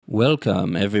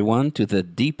Welcome, everyone, to the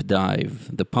Deep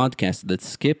Dive, the podcast that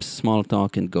skips small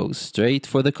talk and goes straight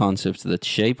for the concepts that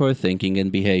shape our thinking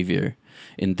and behavior.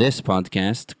 In this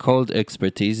podcast, cold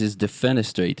expertise is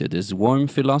defenestrated as warm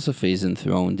philosophy is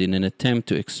enthroned in an attempt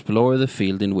to explore the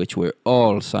field in which we're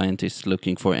all scientists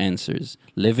looking for answers,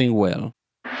 living well.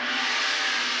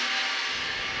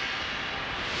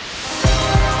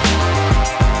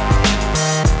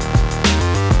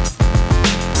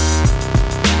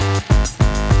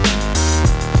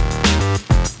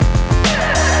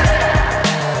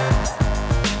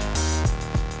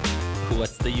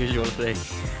 What's the usual thing?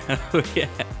 Oh, yeah.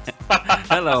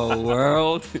 Hello,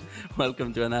 world.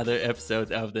 Welcome to another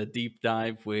episode of the Deep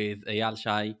Dive with Eyal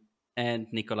Shai and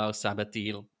Nikolaus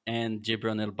Sabatil and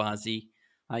Jibran El-Bazi.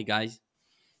 Hi, guys.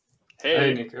 Hey,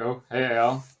 Hey, Nico. Hey,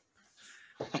 Al.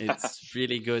 It's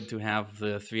really good to have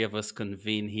the three of us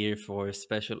convene here for a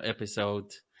special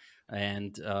episode.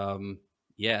 And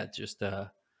just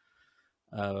a,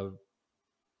 a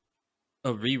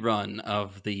rerun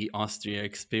of the Austria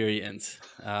experience.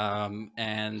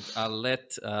 And I'll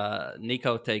let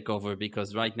Nico take over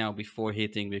because right now, before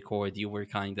hitting record, you were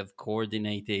kind of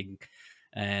coordinating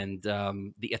and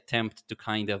the attempt to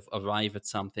kind of arrive at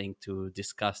something to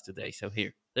discuss today. So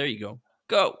there you go.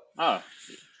 Go. ah,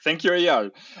 thank you,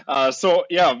 Eyal.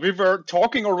 We were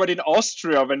talking already in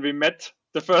Austria when we met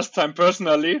the first time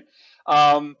personally.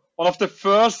 One of the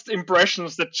first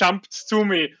impressions that jumped to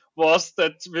me was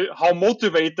how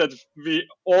motivated we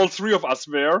all three of us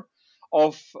were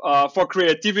for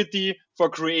creativity, for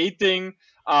creating,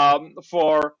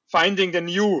 for finding the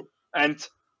new, and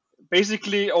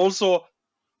basically also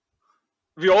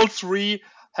we all three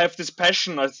have this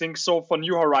passion, I think, so for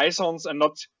new horizons and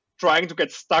not trying to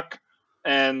get stuck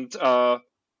and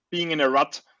being in a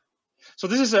rut. So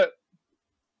this is I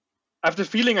have the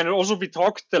feeling, and also we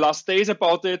talked the last days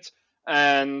about it,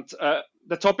 and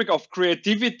the topic of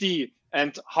creativity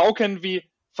and how can we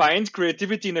find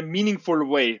creativity in a meaningful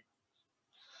way.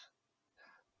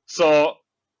 So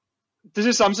this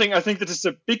is something I think that is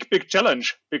a big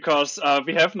challenge because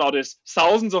we have now this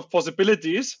thousands of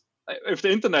possibilities. With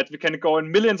the internet, we can go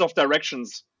in millions of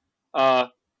directions.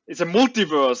 It's a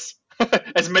multiverse,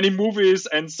 as many movies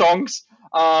and songs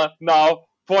now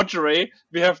portray.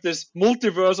 We have this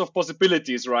multiverse of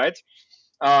possibilities, right?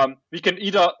 We can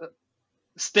either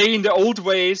stay in the old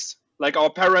ways, like our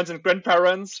parents and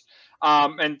grandparents,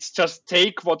 and just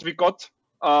take what we got,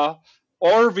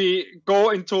 or we go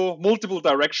into multiple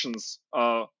directions.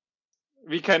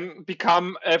 We can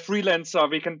become a freelancer,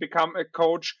 we can become a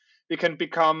coach, we can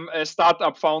become a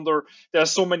startup founder. There are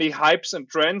so many hypes and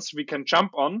trends we can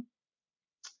jump on.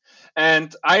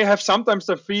 And I have sometimes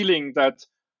the feeling that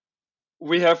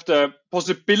we have the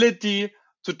possibility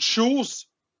to choose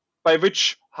by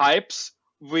which hypes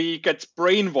we get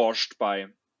brainwashed by.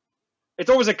 It's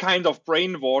always a kind of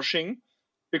brainwashing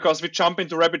because we jump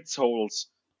into rabbit holes.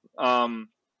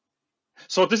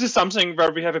 So this is something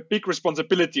where we have a big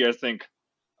responsibility, I think.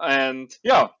 And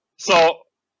yeah, so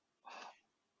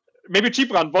maybe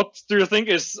Gibran, what do you think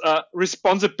is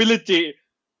responsibility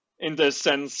in this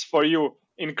sense for you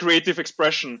in creative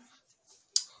expression?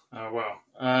 Wow.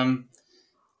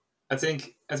 I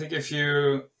think if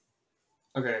you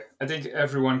I think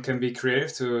everyone can be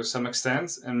creative to some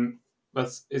extent, but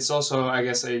it's also, I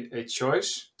guess, a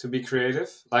choice to be creative.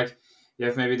 Like you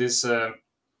have maybe this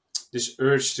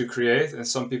urge to create, and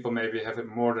some people maybe have it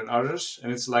more than others,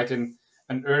 and it's like an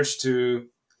urge to.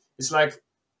 It's like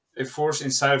a force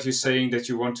inside of you saying that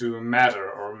you want to matter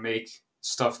or make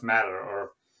stuff matter,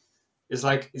 or it's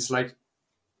like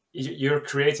you're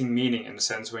creating meaning in a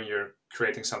sense when you're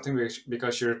creating something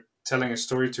because you're telling a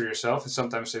story to yourself. And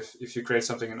sometimes if you create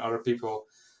something and other people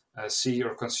see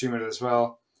or consume it as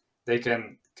well, they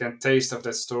can taste of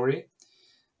that story.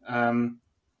 um,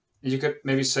 you could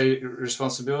maybe say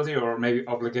responsibility or maybe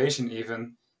obligation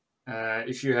even,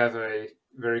 if you have a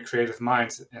very creative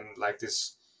mind and like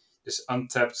this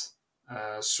untapped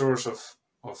source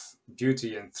of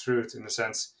beauty and truth, in the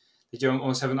sense that you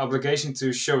almost have an obligation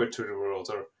to show it to the world,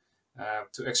 or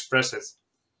to express it.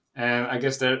 And I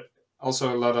guess there are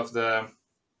also a lot of the,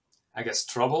 I guess,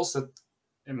 troubles that,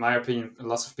 in my opinion,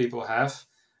 lots of people have,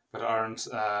 but aren't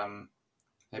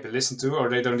maybe listened to, or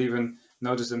they don't even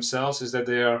notice themselves, is that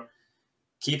they are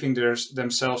keeping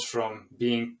themselves from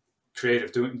being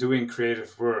creative, doing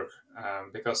creative work,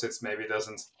 because it maybe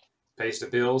doesn't pay the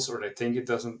bills, or they think it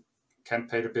doesn't can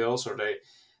pay the bills, or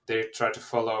they try to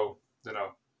follow, you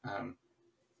know,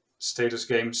 status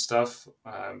game stuff,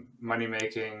 money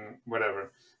making,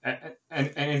 whatever,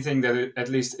 and anything that it at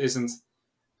least isn't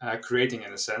creating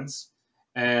in a sense.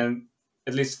 And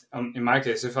at least in my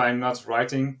case, if I'm not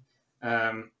writing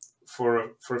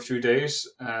for a few days,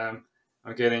 I'm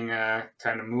getting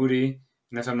kind of moody,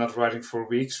 and if I'm not writing for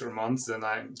weeks or months, then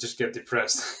I just get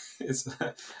depressed. It's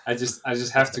I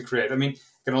just have to create. I mean,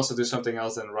 I can also do something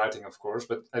else than writing, of course,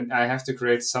 but I have to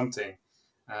create something.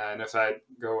 And if I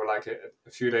go like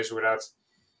a few days without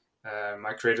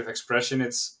my creative expression,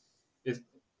 it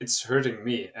it's hurting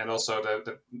me, and also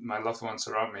my loved ones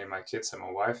around me, my kids and my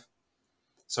wife.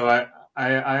 So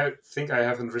I think I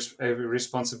have a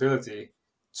responsibility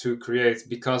to create,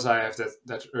 because I have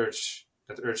that urge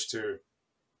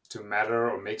to matter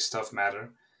or make stuff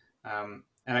matter. And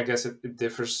I guess it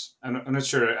differs. I'm not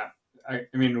sure. I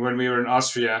mean, when we were in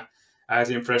Austria, I had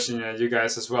the impression you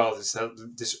guys as well,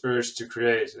 this urge to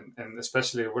create, and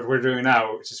especially what we're doing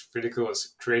now, which is pretty cool,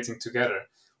 is creating together,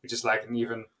 which is like an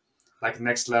even like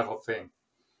next level thing.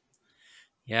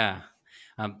 Yeah.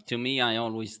 To me, I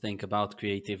always think about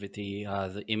creativity.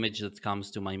 The image that comes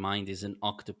to my mind is an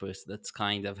octopus that's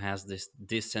kind of has this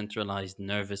decentralized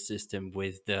nervous system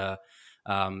with the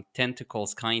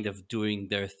tentacles kind of doing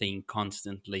their thing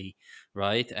constantly,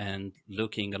 right? And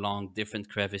looking along different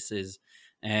crevices.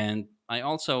 And I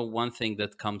also, one thing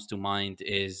that comes to mind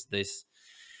is this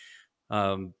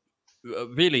um,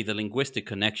 really the linguistic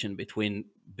connection between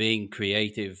being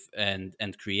creative and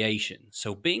creation.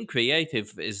 So being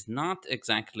creative is not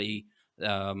exactly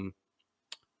um,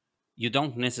 you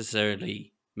don't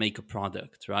necessarily make a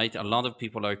product, right? A lot of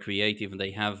people are creative and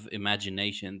they have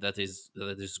imagination that is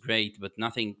great, but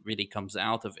nothing really comes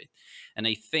out of it. And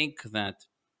I think that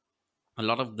a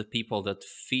lot of the people that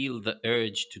feel the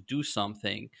urge to do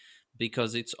something,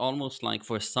 because it's almost like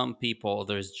for some people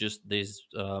there's just this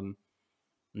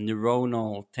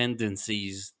neuronal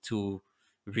tendencies to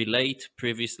relate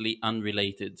previously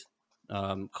unrelated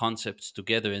concepts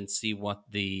together and see what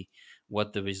the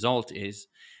result is.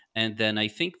 And then I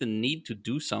think the need to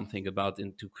do something about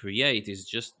and to create is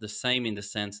just the same, in the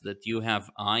sense that you have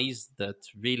eyes that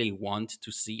really want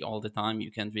to see all the time.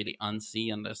 You can't really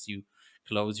unsee unless you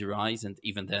close your eyes, and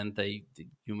even then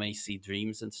you may see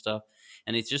dreams and stuff.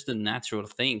 And it's just a natural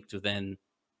thing to then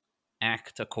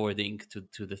act according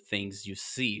to the things you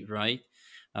see, right?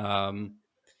 Um,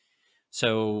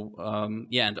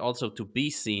 yeah, and also to be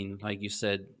seen, like you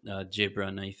said,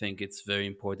 Jibran, I think it's very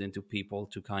important to people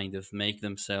to kind of make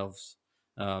themselves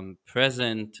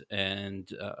present and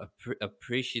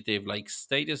appreciative, like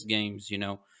status games.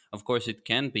 Of course it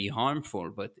can be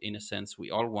harmful, but in a sense we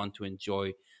all want to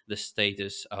enjoy the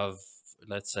status of,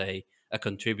 let's say, a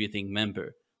contributing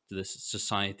member to the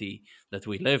society that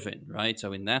we live in, right?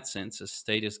 So in that sense, a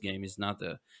status game is not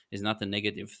a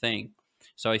negative thing.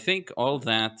 So I think all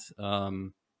that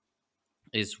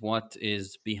is what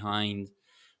is behind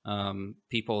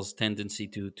people's tendency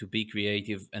to be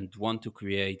creative and want to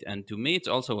create. And to me, it's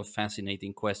also a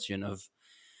fascinating question of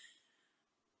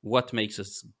what makes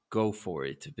us go for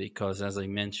it. Because as I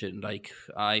mentioned, like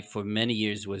I for many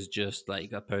years was just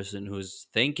like a person who's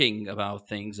thinking about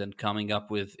things and coming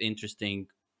up with interesting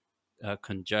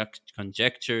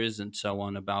conjectures and so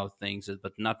on about things,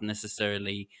 but not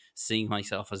necessarily seeing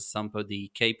myself as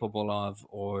somebody capable of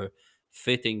or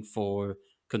fitting for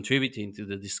contributing to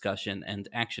the discussion and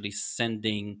actually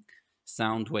sending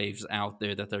sound waves out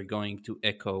there that are going to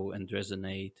echo and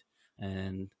resonate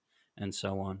and and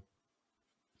so on.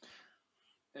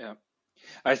 Yeah,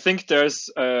 I think there's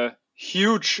a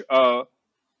huge,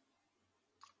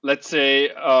 let's say,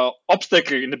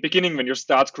 obstacle in the beginning when you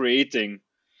start creating.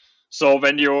 So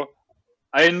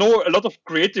I know a lot of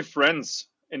creative friends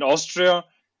in Austria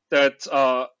that,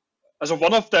 as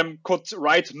one of them could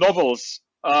write novels,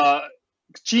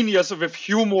 genius with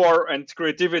humor and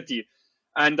creativity.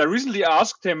 And I recently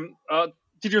asked him,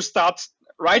 "Did you start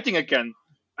writing again?"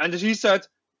 And he said,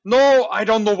 "No, I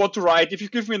don't know what to write. If you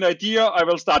give me an idea, I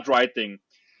will start writing."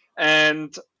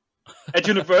 And at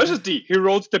university, he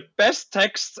wrote the best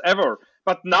texts ever.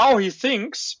 But now he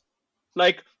thinks,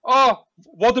 like, "Oh,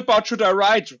 what about should I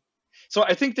write?" So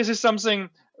I think this is something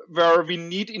where we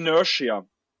need inertia,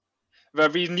 where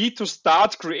we need to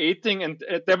start creating and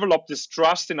develop this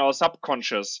trust in our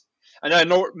subconscious. And I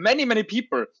know many, many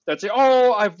people that say,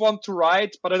 "Oh, I want to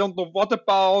write, but I don't know what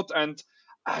about. And,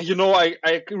 I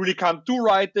really can't do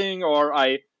writing, or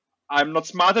I'm not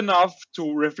smart enough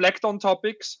to reflect on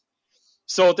topics."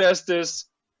 So there's this,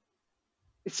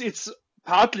 it's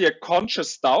partly a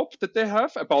conscious doubt that they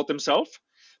have about themselves,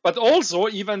 but also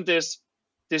even this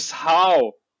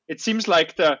how it seems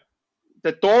like the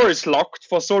door is locked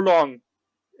for so long,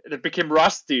 it became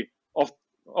rusty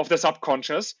of the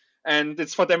subconscious, and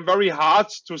it's for them very hard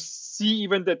to see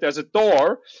even that there's a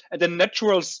door and a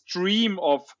natural stream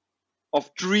of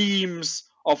of dreams,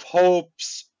 of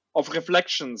hopes, of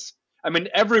reflections. I mean,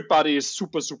 everybody is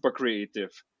super, super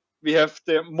creative. We have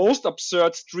the most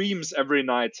absurd dreams every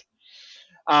night.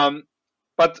 Um,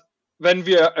 but when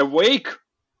we are awake,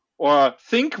 or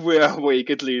think we're awake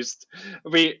at least,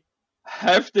 we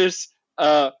have this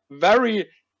very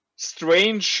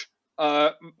strange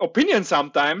opinion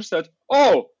sometimes that,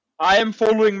 oh, I am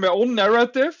following my own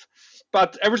narrative,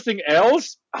 but everything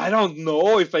else, I don't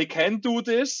know if I can do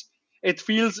this. It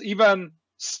feels even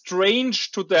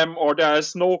strange to them, or there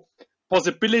is no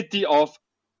possibility of.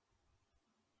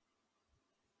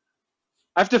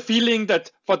 I have the feeling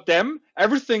that for them,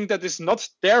 everything that is not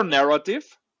their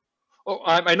narrative, oh,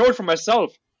 I know it for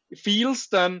myself, feels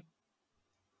then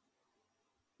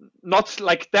not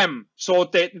like them. So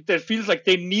they feels like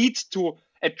they need to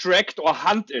attract or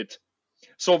hunt it.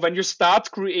 So when you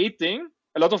start creating,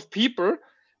 a lot of people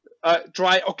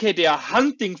try, okay, they are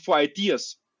hunting for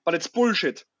ideas, but it's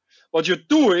bullshit. What you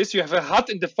do is you have a hut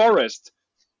in the forest.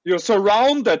 You're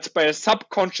surrounded by a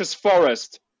subconscious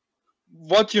forest.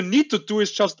 What you need to do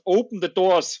is just open the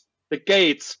doors, the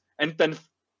gates, and then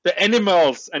the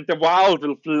animals and the wild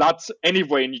will flood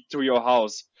anyway into your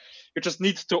house. You just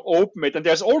need to open it, and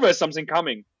there's always something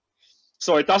coming.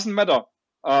 So it doesn't matter.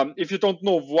 If you don't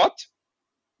know what,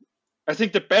 I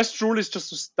think the best rule is just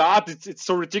to start. It's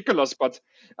so ridiculous, but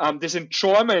this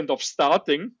enjoyment of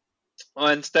starting,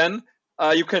 and then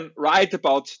you can write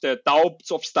about the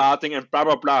doubts of starting and blah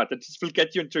blah blah. That will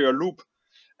get you into your loop,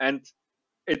 and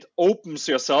it opens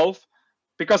yourself,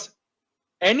 because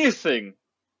anything,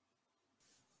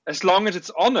 as long as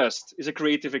it's honest, is a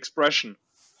creative expression.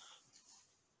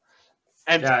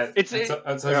 And Yeah, it's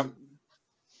yeah.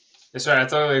 sorry, I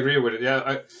totally agree with it.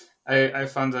 Yeah, I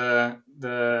found the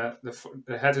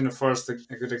head in the forest a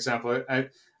good example. I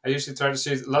usually try to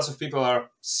see lots of people are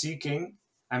seeking.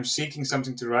 I'm seeking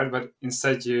something to write, but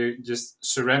instead you just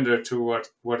surrender to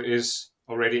what is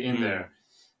already in there,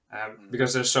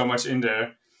 because there's so much in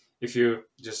there. If you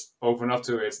just open up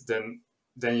to it,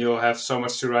 then you'll have so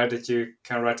much to write that you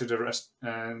can write to the rest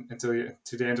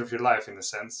to the end of your life, in a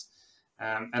sense.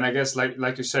 And I guess,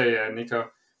 like you say,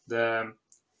 Nico, the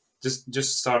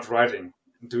just start writing,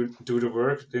 do the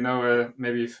work. You know,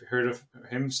 maybe you've heard of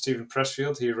him, Stephen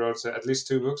Pressfield. He wrote at least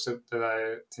two books that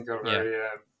I think are Yeah. very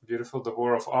beautiful: The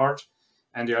War of Art,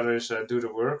 and the other is Do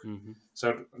the Work. Hmm.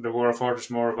 So The War of Art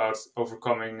is more about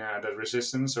overcoming that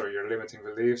resistance or your limiting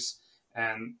beliefs,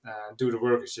 and Do the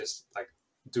Work is just like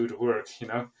do the work. You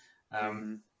know,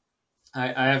 um, Mm-hmm.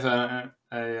 I have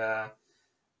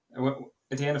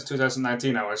at the end of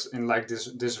 2019, I was in like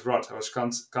this rut. I was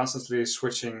constantly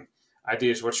switching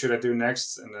ideas. What should I do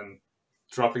next? And then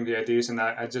dropping the ideas, and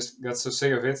I just got so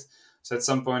sick of it. So at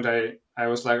some point, I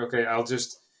was like, okay, I'll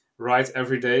just write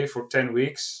every day for 10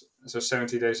 weeks, so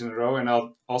 70 days in a row, and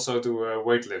I'll also do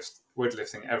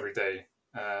weightlifting every day.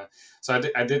 So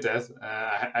I did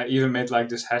that. I even made like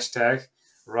this hashtag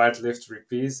write, lift,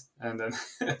 repeat, and then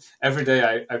every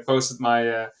day I posted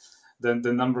my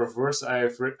the number of words I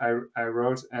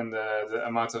wrote, and the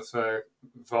amount of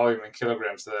volume in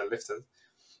kilograms that I lifted.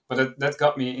 But that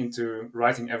got me into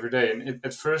writing every day. And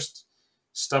at first,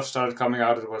 stuff started coming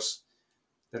out. It was,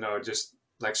 just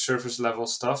like surface level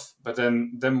stuff. But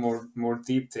then more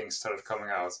deep things started coming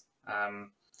out.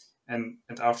 And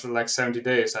after like 70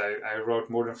 days, I wrote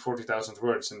more than 40,000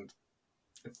 words. And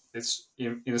it's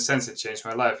in a sense, it changed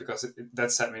my life, because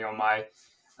that set me on my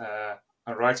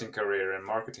a writing career and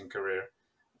marketing career.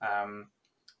 um,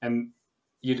 and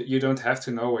you don't have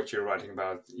to know what you're writing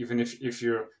about, even if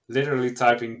you're literally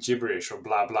typing gibberish or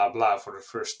blah blah blah for the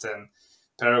first 10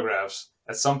 paragraphs.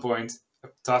 At some point, a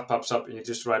thought pops up, and you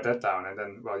just write that down, and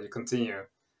then, well, you continue.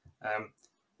 um,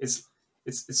 it's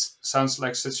it sounds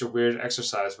like such a weird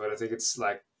exercise, but I think it's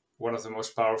like one of the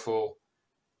most powerful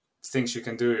things you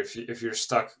can do if you're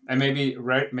stuck. And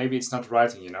maybe it's not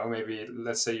writing, maybe,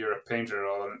 let's say you're a painter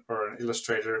or an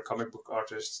illustrator, comic book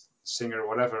artist, singer,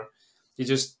 whatever. You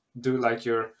just do like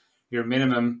your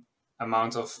minimum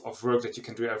amount of work that you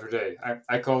can do every day.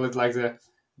 I call it like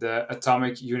the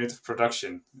atomic unit of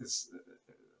production. It's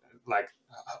like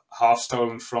half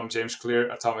stolen from James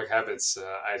Clear Atomic Habits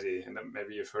idea, and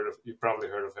maybe you probably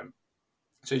heard of him.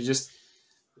 So you just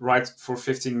write for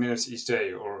 15 minutes each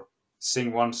day, or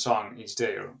sing one song each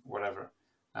day, or whatever.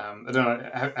 I don't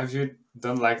know. Have you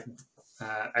done like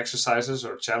exercises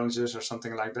or challenges or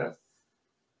something like that?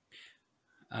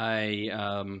 I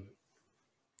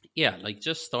yeah, like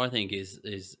just starting is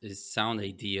sound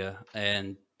idea,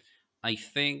 and I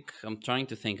think I'm trying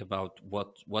to think about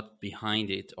what behind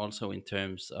it, also in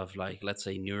terms of, like, let's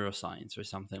say neuroscience or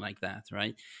something like that,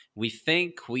 right? We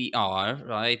think we are,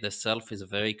 right. The self is a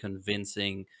very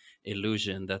convincing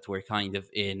illusion that we're kind of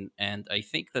in, and I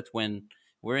think that when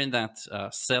we're in that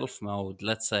self mode,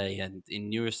 let's say, and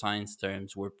in neuroscience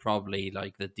terms, we're probably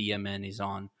like the DMN is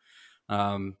on,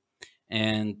 um,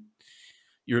 and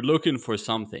you're looking for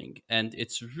something, and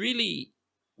it's really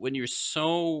when you're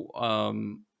so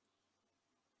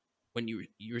when you're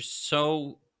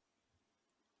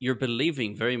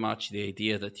believing very much the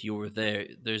idea that you were there,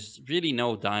 there's really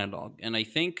no dialogue. And I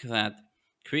think that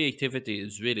creativity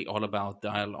is really all about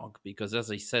dialogue, because as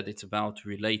I said, it's about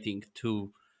relating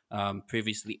to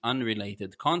previously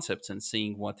unrelated concepts and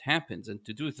seeing what happens. And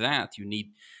to do that, you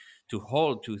need to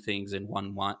hold two things in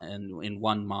one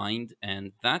mind,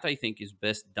 and that I think is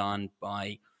best done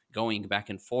by going back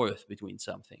and forth between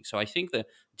something. So I think that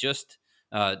just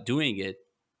doing it,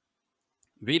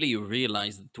 really you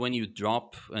realize that when you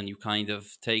drop and you kind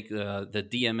of take the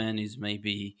DMN is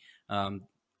maybe um,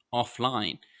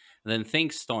 offline, then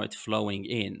things start flowing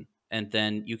in, and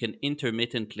then you can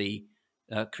intermittently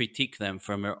critique them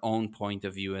from your own point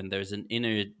of view, and there's an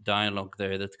inner dialogue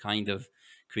there that kind of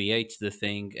creates the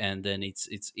thing, and then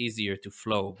it's easier to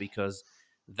flow, because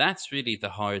that's really the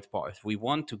hard part. We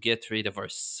want to get rid of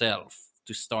ourself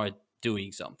to start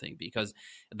doing something, because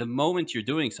the moment you're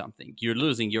doing something, you're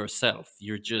losing yourself.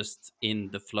 You're just in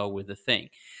the flow with the thing.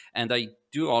 And I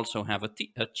do also have a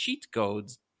cheat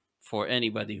code for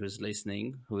anybody who's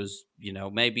listening, who's,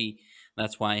 maybe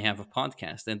that's why I have a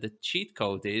podcast. And the cheat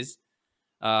code is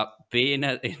being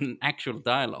in actual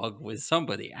dialogue with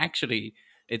somebody. Actually,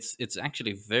 it's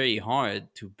actually very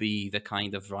hard to be the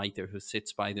kind of writer who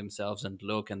sits by themselves and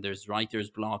look, and there's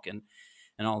writer's block and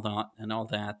all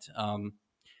that.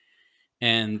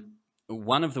 And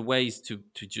one of the ways to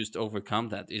just overcome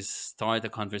that is start a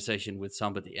conversation with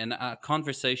somebody. And a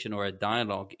conversation or a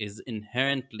dialogue is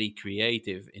inherently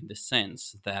creative, in the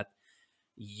sense that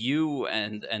you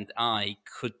and I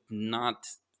could not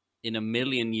in a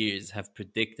million years have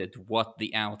predicted what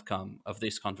the outcome of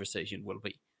this conversation will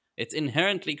be. It's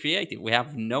inherently creative. We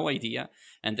have no idea.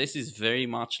 And this is very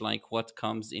much like what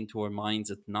comes into our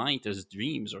minds at night as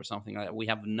dreams or something like that. We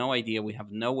have no idea. We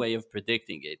have no way of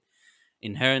predicting it.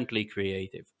 Inherently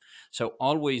creative. So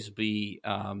always be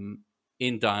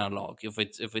in dialogue.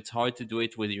 If it's hard to do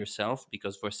it with yourself,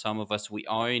 because for some of us we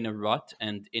are in a rut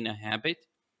and in a habit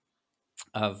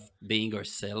of being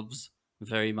ourselves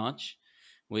very much,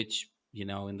 which, in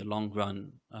the long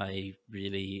run, I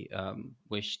really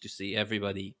wish to see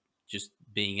everybody just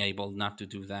being able not to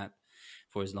do that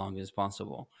for as long as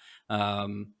possible.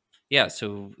 Yeah,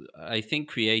 so I think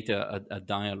create a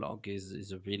dialogue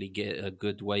is a really a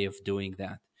good way of doing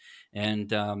that.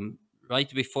 And right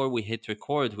before we hit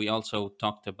record, we also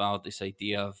talked about this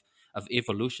idea of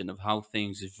evolution, of how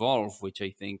things evolve, which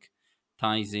I think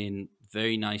ties in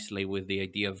very nicely with the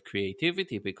idea of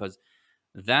creativity, because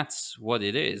that's what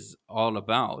it is all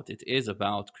about. It is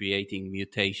about creating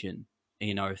mutation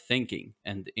in our thinking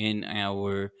and in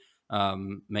our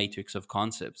matrix of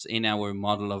concepts, in our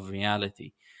model of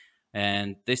reality.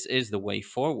 And this is the way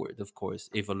forward, of course,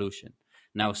 evolution.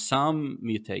 Now, some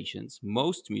mutations,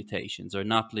 most mutations, are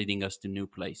not leading us to new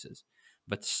places,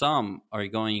 but some are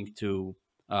going to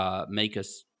make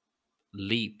us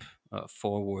leap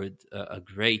forward a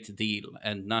great deal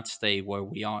and not stay where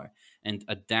we are, and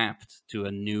adapt to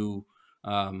a new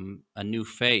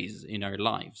phase in our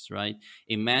lives. Right?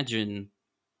 Imagine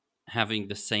having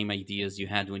the same ideas you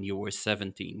had when you were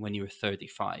 17, when you were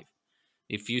 35.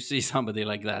 If you see somebody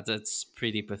like that, that's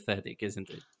pretty pathetic, isn't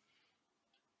it?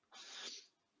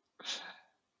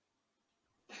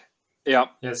 Yeah.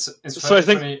 Yeah, it's So I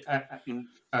think. funny.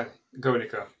 Go,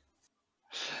 Nico.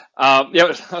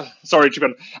 Yeah, sorry,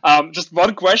 Jibran. Just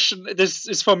one question. This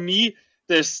is for me.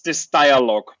 This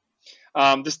dialogue.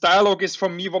 This dialogue is for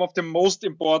me one of the most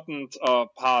important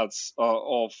parts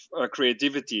of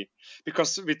creativity,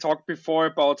 because we talked before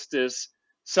about this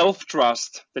self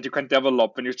trust that you can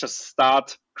develop when you just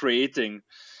start creating.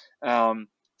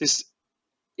 This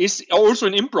is also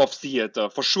in improv theater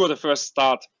for sure. The first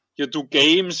start, you do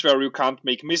games where you can't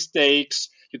make mistakes.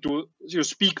 You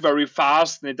speak very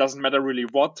fast, and it doesn't matter really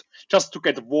what, just to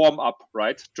get warm up,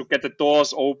 right? To get the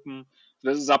doors open,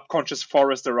 the subconscious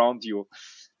forest around you,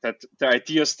 that the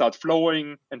ideas start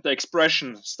flowing and the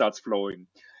expression starts flowing.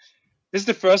 This is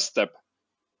the first step.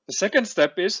 The second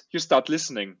step is you start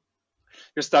listening.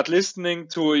 You start listening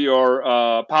to your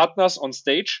partners on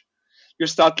stage. You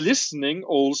start listening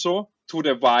also to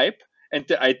the vibe and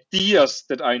the ideas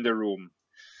that are in the room.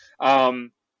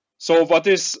 Um, So what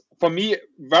is for me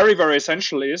very, very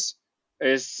essential is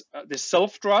the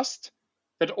self-trust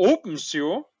that opens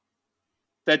you,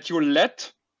 that you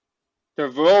let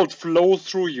the world flow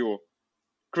through you.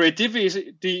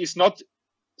 Creativity is not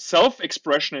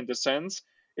self-expression in the sense,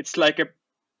 it's like a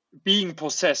being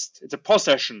possessed. It's a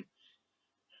possession.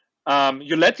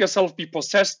 You let yourself be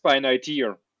possessed by an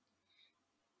idea.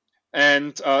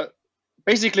 And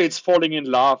basically it's falling in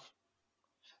love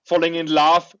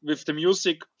with the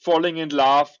music, falling in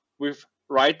love with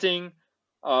writing,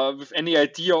 with any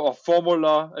idea or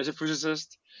formula as a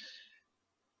physicist.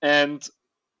 And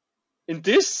in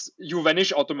this, you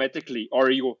vanish automatically,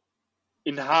 or you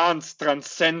enhance,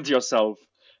 transcend yourself,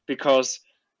 because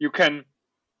you can,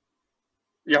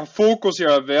 your focus,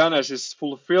 your awareness is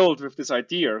fulfilled with these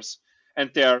ideas,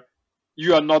 and there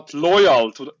you are not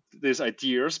loyal to these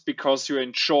ideas because you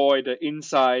enjoy the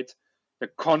insight, the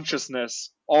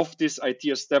consciousness of these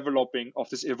ideas developing, of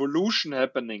this evolution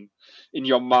happening in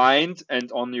your mind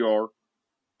and on your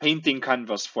painting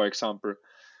canvas, for example.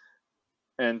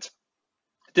 And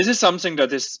this is something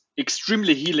that is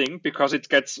extremely healing because it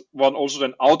gets one also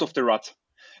then out of the rut.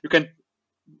 You can,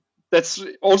 that's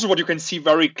also what you can see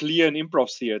very clear in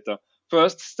improv theater.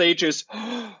 First stage is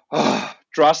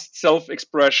trust,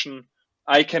 self-expression.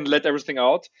 I can let everything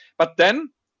out. But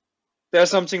then there's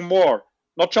something more.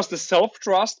 Not just the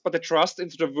self-trust, but the trust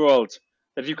into the world,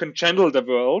 that you can channel the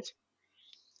world.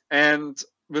 And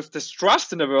with this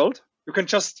trust in the world, you can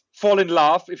just fall in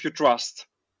love if you trust.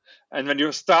 And when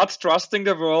you start trusting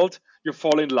the world, you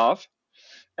fall in love.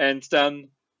 And then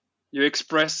you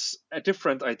express a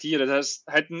different idea that has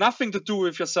had nothing to do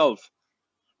with yourself,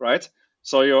 right?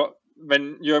 So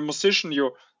when you're a musician,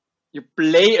 you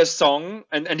play a song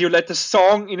and you let the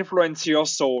song influence your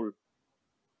soul.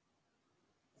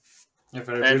 Yeah,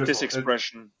 very and beautiful. this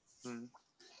expression.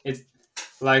 It's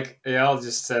like Eyal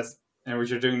just said, and what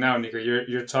you're doing now, Nico,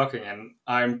 you're talking, and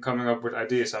I'm coming up with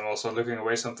ideas. I'm also looking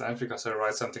away sometimes because I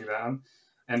write something down,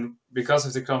 and because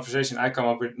of the conversation, I come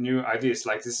up with new ideas.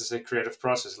 Like this is a creative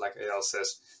process, like Eyal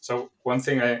says. So one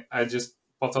thing I just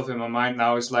popped up in my mind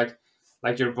now is like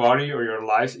your body or your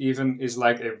life even is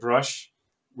like a brush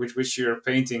with which you're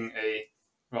painting a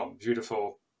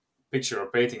beautiful picture or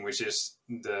painting, which is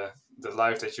the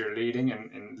life that you're leading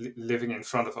and living in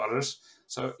front of others.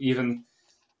 So even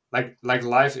like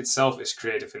life itself is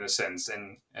creative in a sense,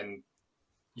 and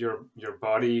your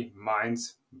body mind,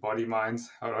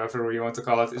 however you want to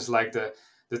call it, is like the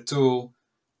tool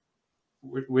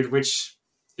with which,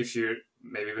 if you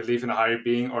maybe believe in a higher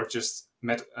being or just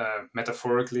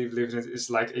metaphorically believe in it, is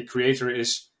like a creator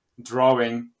is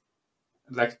drawing,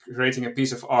 like creating a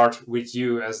piece of art with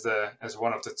you as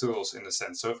one of the tools in a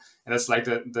sense. So, and that's like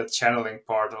the channeling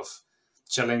part of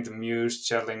channeling the muse,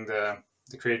 channeling the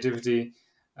creativity,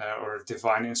 or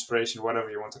divine inspiration, whatever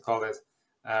you want to call it.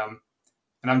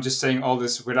 And I'm just saying all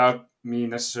this without me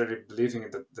necessarily believing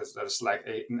that there's like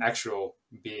an actual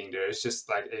being there. It's just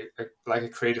like like a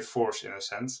creative force in a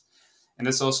sense. And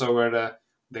that's also where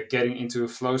the getting into a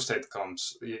flow state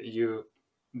comes.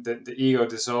 The ego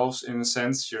dissolves in a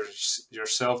sense. Your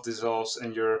self dissolves,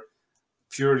 and you're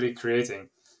purely creating.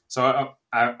 So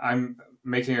I'm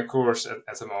making a course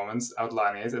at the moment,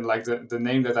 outlining it, and like the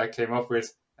name that I came up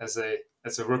with as a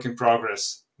work in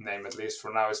progress name, at least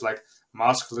for now, is like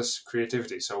maskless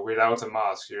creativity. So without a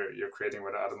mask, you're creating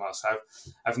without a mask.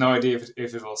 I've no idea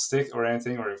if it will stick or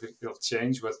anything, or if it'll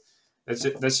change, but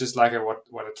that's just like what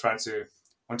I try to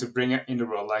want to bring in the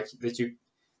world, like that you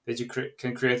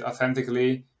can create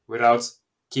authentically without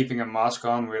keeping a mask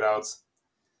on, without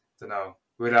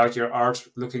your art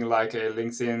looking like a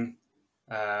LinkedIn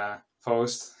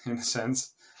post in a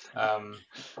sense.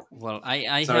 Well,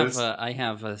 I So have that's I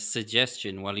have a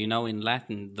suggestion. Well, you know, in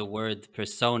Latin, the word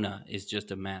persona is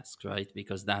just a mask, right?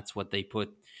 Because that's what they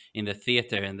put in the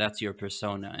theater, and that's your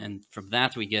persona. And from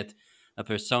that, we get a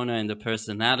persona and a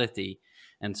personality,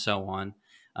 and so on.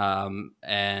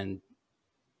 And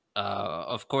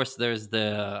of course, there's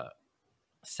the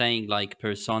saying like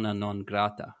persona non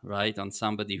grata, right? On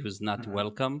somebody who's not mm-hmm,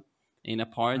 welcome in a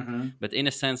part. mm-hmm, But in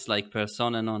a sense, like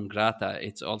persona non grata,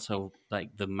 it's also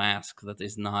like the mask that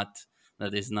is not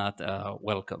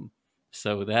welcome.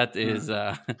 So that is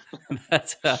mm.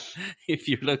 that's if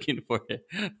you're looking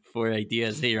for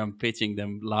ideas here, I'm pitching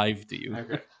them live to you.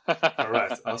 Okay, all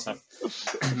right, awesome.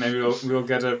 Maybe we'll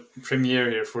get a premiere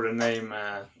here for the name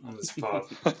on the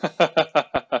spot.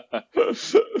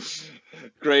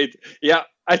 Great. Yeah,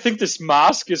 I think this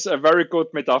mask is a very good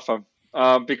metaphor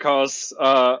because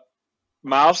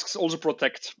masks also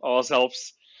protect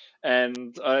ourselves,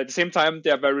 and at the same time, they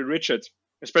are very rigid,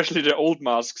 especially the old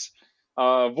masks,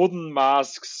 wooden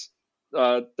masks.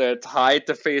 that hide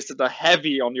the face, that are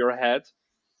heavy on your head,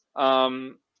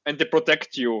 and they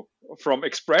protect you from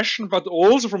expression, but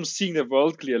also from seeing the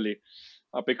world clearly,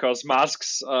 because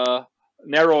masks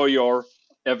narrow your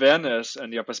awareness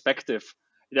and your perspective.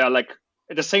 They are like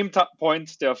at the same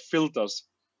point they are filters.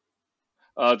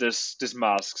 This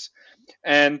masks,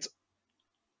 and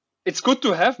it's good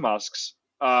to have masks.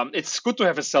 It's good to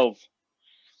have a self,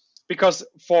 because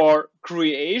for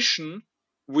creation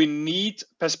we need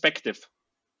perspective.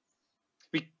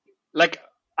 We like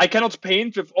I cannot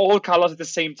paint with all colors at the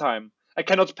same time. I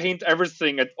cannot paint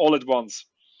everything all at once.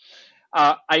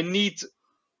 I need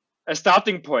a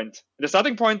starting point. The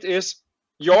starting point is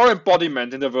your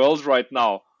embodiment in the world right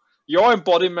now. Your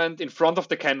embodiment in front of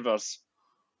the canvas.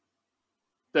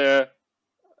 The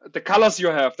the colors you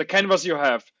have, the canvas you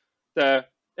have, the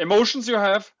emotions you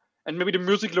have, and maybe the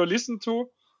music you listen to,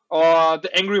 or the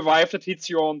angry wife that hits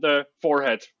you on the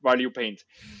forehead while you paint.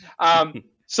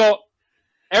 So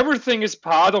everything is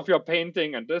part of your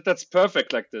painting, and that's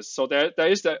perfect like this. So there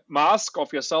is the mask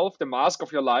of yourself, the mask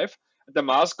of your life, the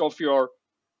mask of your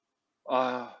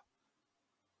uh,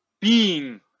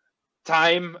 being,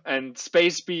 time and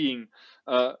space being,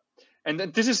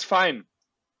 and this is fine,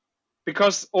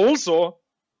 because also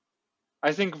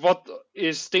I think what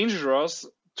is dangerous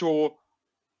to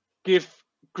give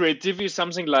creativity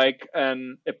something like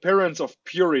an appearance of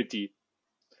purity,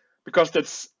 because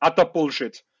that's utter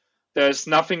bullshit. There's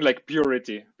nothing like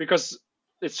purity, because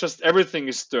it's just everything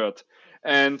is dirt.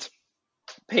 And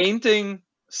painting,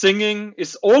 singing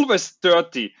is always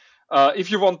dirty.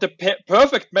 If you want the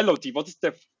perfect melody, what is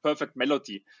the perfect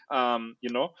melody?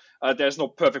 There's no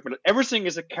perfect melody. Everything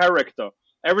is a character.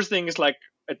 Everything is like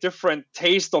a different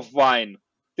taste of wine.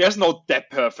 There's no that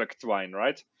perfect wine,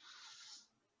 right?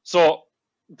 So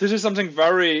this is something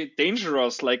very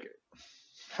dangerous. Like,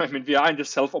 I mean, we are in the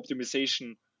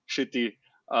self-optimization shitty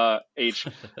age,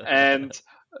 and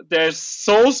there's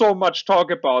so much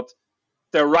talk about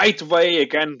the right way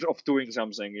again of doing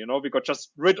something. We got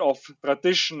just rid of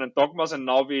tradition and dogmas, and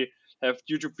now we have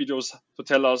YouTube videos to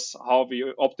tell us how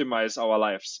we optimize our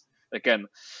lives again.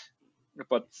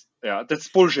 But yeah, that's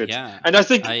bullshit. Yeah, And I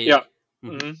think, I. yeah,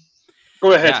 Mhm.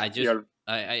 go ahead. Yeah, I just Yeah.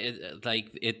 I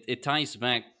like it ties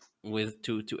back with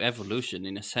to evolution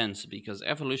in a sense, because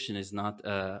evolution is not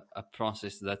a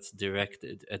process that's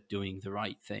directed at doing the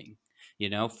right thing.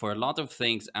 For a lot of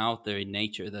things out there in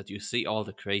nature that you see all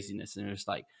the craziness and it's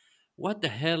like, what the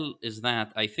hell is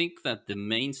that? I think that the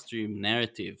mainstream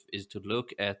narrative is to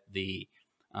look at the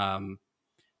um,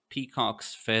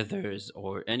 peacock's feathers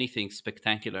or anything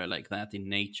spectacular like that in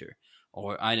nature,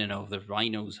 or I don't know, the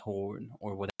rhino's horn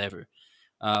or whatever,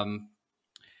 um,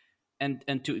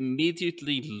 and to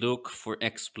immediately look for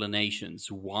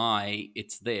explanations why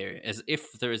it's there, as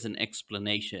if there is an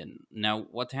explanation. Now,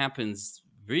 what happens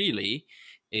really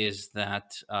is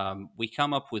that we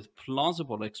come up with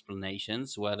plausible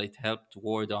explanations. Well, it helped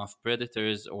ward off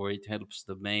predators, or it helps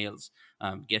the males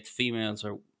get females,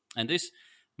 or and this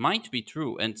might be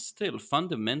true, and still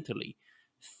fundamentally,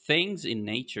 things in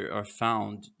nature are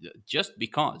found just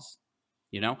because,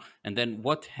 and then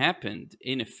what happened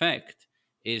in effect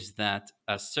is that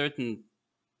a certain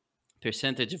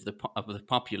percentage of the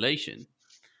population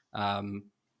um,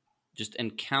 just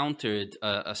encountered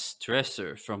a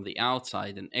stressor from the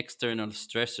outside, an external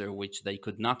stressor which they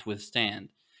could not withstand,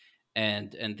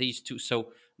 and these two.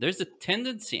 So there's a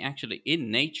tendency actually in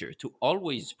nature to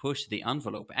always push the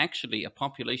envelope. Actually, a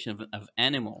population of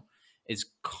animal is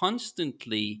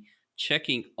constantly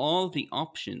checking all the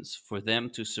options for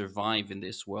them to survive in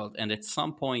this world, and at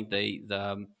some point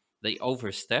they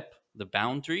overstep the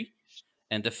boundary,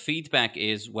 and the feedback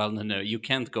is, well, no, you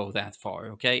can't go that far.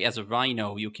 Okay, as a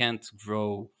rhino you can't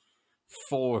grow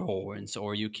four horns,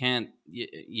 or you can't,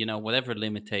 whatever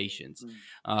limitations.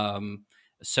 um,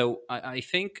 so I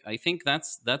think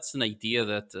that's an idea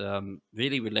that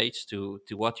really relates to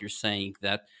what you're saying,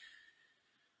 that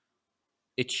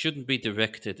it shouldn't be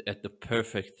directed at the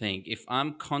perfect thing. If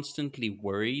I'm constantly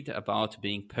worried about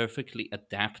being perfectly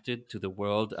adapted to the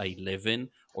world I live in,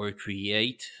 or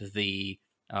create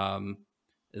um,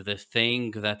 the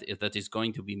thing that is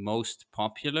going to be most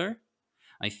popular,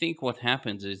 I think what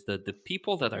happens is that the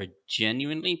people that are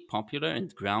genuinely popular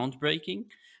and groundbreaking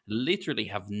literally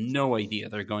have no idea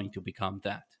they're going to become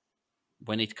that.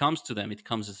 When it comes to them, it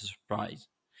comes as a surprise.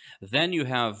 Then you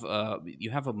have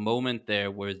a moment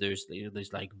there where there's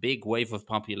like big wave of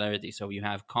popularity. So you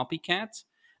have copycats,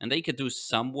 and they could do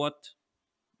somewhat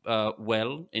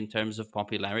well in terms of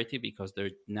popularity, because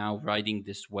they're now riding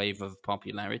this wave of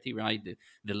popularity, right?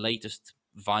 The latest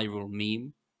viral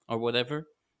meme or whatever.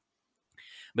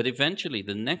 But eventually,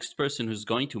 the next person who's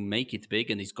going to make it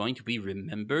big and is going to be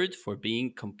remembered for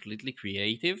being completely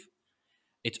creative,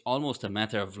 it's almost a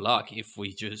matter of luck if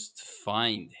we just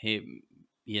find him,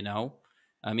 you know?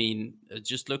 I mean,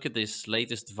 just look at this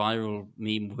latest viral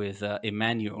meme with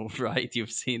Emmanuel, right?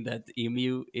 You've seen that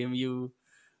emu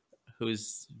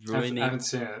who's I haven't ruining.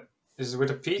 seen it. Is it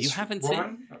with a You peach haven't seen?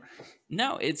 woman?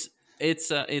 No, it's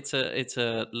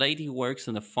a lady who works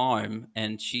on a farm,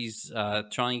 and she's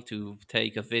trying to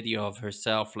take a video of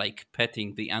herself like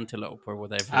petting the antelope or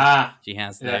whatever Ah, she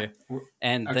has yeah. there,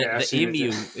 and Okay, I've the seen it. Yeah.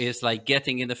 emu is like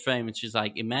getting in the frame, and she's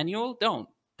like, Emmanuel, don't.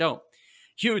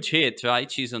 Huge hit, right?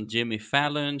 She's on Jimmy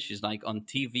Fallon. She's like on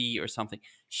TV or something.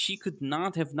 She could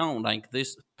not have known like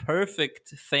this perfect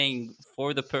thing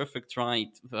for the perfect right.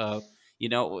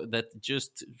 That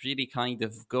just really kind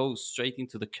of goes straight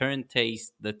into the current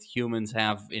taste that humans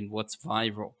have in what's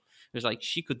viral. There's like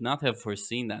she could not have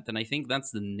foreseen that, and I think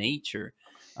that's the nature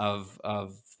of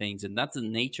things, and that's the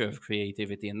nature of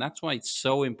creativity, and that's why it's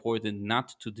so important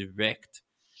not to direct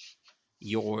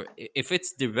your. If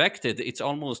it's directed, it's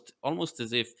almost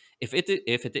as if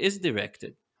it is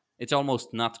directed, it's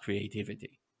almost not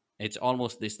creativity. It's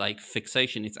almost this like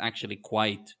fixation. It's actually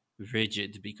quite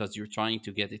rigid because you're trying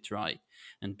to get it right,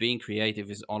 and being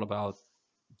creative is all about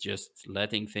just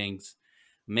letting things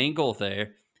mingle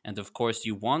there. And of course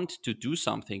you want to do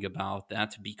something about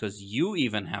that because you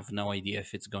even have no idea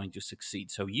if it's going to succeed,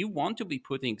 so you want to be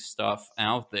putting stuff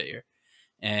out there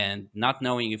and not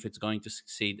knowing if it's going to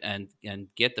succeed, and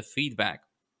get the feedback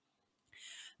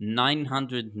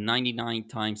 999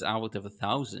 times out of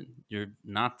 1,000. You're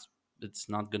not It's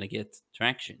not going to get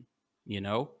traction, you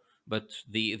know. But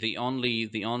the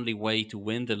only way to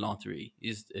win the lottery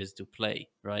is to play,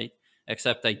 right?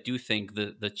 Except I do think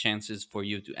the chances for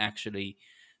you to actually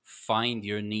find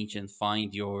your niche and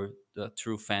find your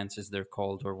true fans, as they're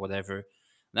called, or whatever,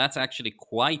 that's actually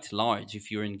quite large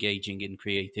if you're engaging in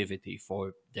creativity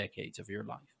for decades of your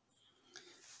life,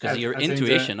 because your I think the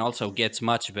intuition also gets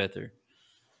much better.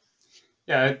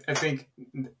 yeah, I think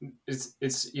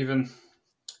it's even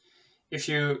if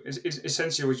you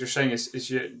essentially what you're saying is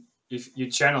you if you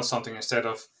channel something instead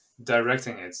of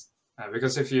directing it,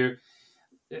 because if you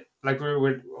like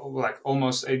we're like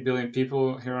almost 8 billion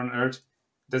people here on Earth.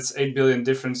 That's 8 billion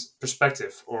different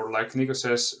perspective, or like Nico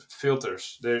says,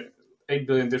 filters. There are 8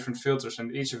 billion different filters,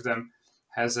 and each of them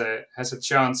has a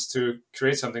chance to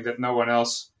create something that no one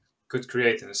else could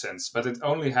create in a sense. But it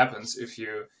only happens if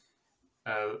you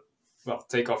uh, well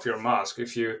take off your mask.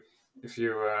 If you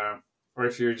or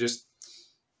if you just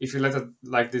if you let it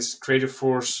like this creative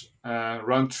force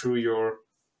run through your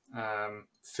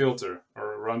filter,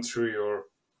 or run through your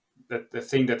that the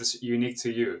thing that is unique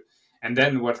to you, and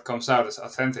then what comes out is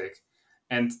authentic.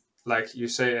 And like you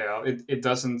say, Al, it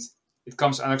doesn't it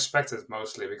comes unexpected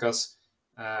mostly because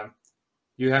um,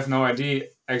 you have no idea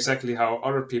exactly how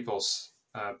other people's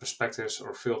perspectives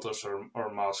or filters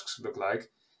or masks look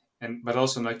like, and but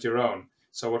also not your own.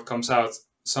 So what comes out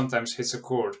sometimes hits a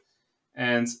chord,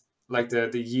 and like the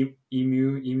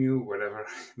emu whatever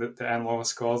the animal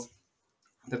was called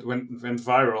that went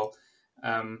viral.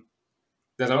 Um,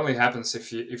 that only happens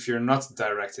if you're not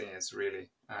directing it really.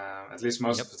 At least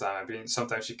most Yep. of the time. I mean,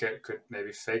 sometimes could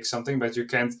maybe fake something, but you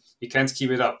can't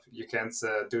keep it up. You can't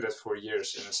do that for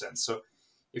years in a sense. So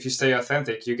if you stay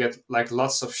authentic, you get like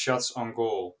lots of shots on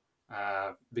goal,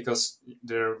 because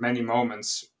there are many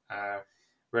moments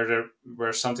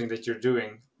where something that you're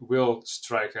doing will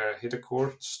hit a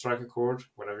chord, strike a chord,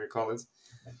 whatever you call it.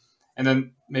 And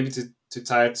then maybe to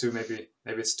tie it to maybe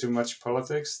it's too much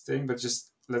politics thing, but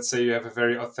just let's say you have a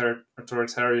very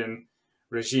authoritarian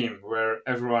regime where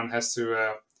everyone has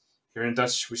to here in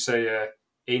Dutch we say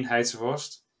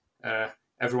eenheidsworst, uh,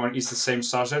 everyone eats the same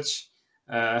sausage.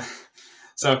 uh,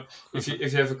 so if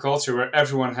you have a culture where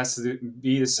everyone has to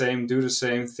be the same, do the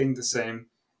same, think the same,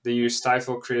 then you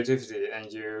stifle creativity,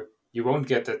 and you won't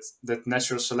get that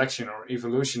natural selection or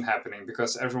evolution happening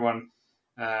because everyone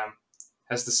um,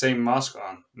 has the same mask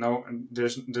on. No,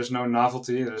 there's no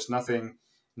novelty. There's nothing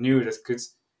new that could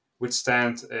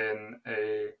withstand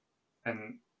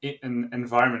an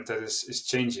environment that is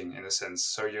changing in a sense.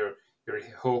 So your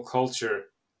whole culture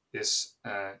is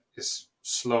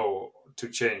slow to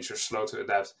change or slow to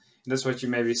adapt. And that's what you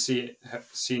maybe see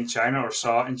in China or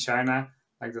saw in China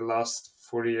like the last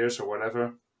 40 years or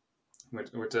whatever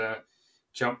with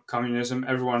communism,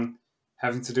 everyone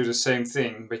having to do the same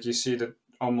thing, but you see that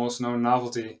almost no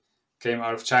novelty came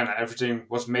out of China. Everything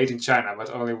was made in China, but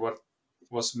only what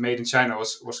was made in China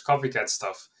was copycat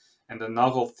stuff. And the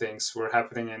novel things were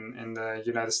happening in the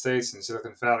United States, in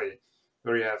Silicon Valley,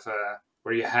 where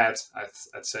you had,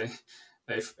 I'd say,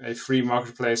 a free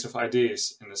marketplace of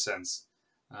ideas in a sense.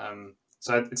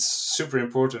 So it's super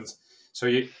important. So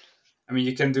you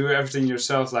can do everything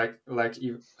yourself, like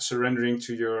you surrendering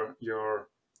to your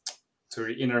to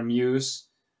your inner muse.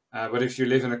 But if you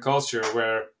live in a culture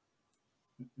where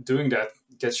doing that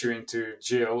gets you into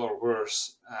jail or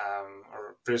worse,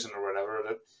 or prison or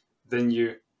whatever, then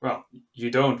you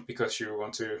don't, because you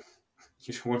want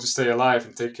to stay alive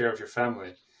and take care of your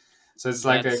family. So it's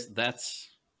like a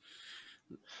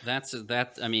That's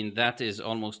I mean, that is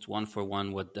almost one for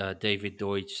one what David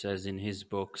Deutsch says in his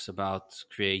books about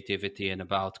creativity and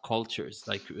about cultures,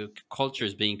 like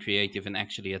cultures being creative and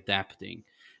actually adapting.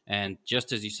 And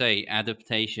just as you say,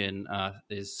 adaptation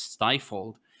is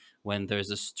stifled when there's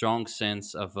a strong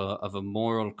sense of a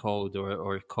moral code,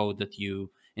 or a code that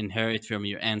you inherit from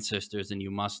your ancestors and you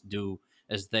must do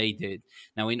as they did.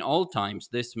 Now, in old times,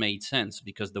 this made sense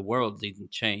because the world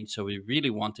didn't change. So we really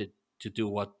wanted to do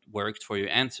what worked for your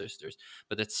ancestors.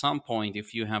 But at some point,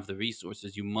 if you have the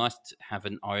resources, you must have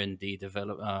an R&D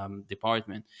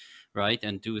department, right,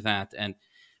 and do that. And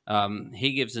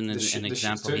he gives an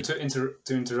example.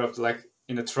 To interrupt, like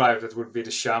in a tribe, that would be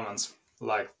the shamans,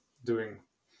 like doing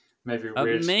maybe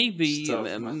weird Maybe,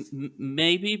 stuff.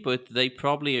 maybe, but they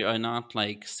probably are not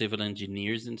like civil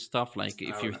engineers and stuff. Like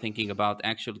if you're Okay. thinking about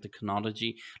actual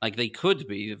technology, like they could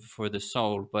be for the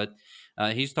soul, but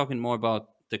he's talking more about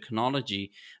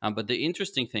technology. But the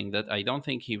interesting thing that I don't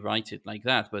think he writes it like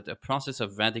that, but a process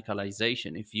of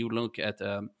radicalization. If you look at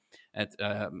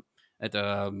at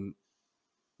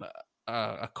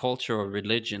a culture or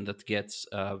religion that gets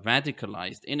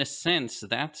radicalized, in a sense,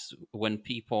 that's when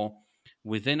people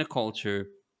within a culture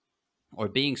or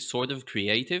being sort of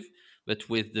creative, but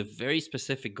with the very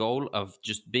specific goal of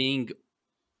just being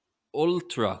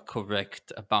ultra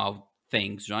correct about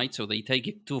things, right? So they take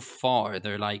it too far.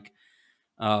 They're like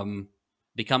um,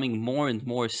 becoming more and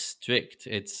more strict.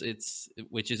 It's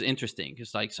which is interesting.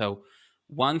 It's like, so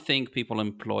one thing people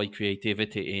employ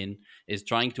creativity in is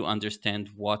trying to understand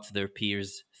what their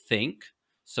peers think.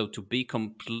 So to be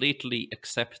completely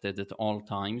accepted at all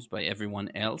times by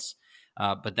everyone else.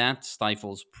 But that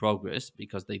stifles progress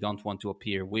because they don't want to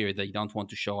appear weird. They don't want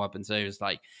to show up and say, it's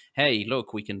like, hey,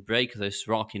 look, we can break this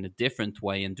rock in a different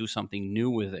way and do something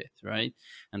new with it, right?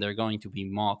 And they're going to be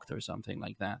mocked or something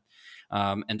like that.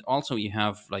 And also, you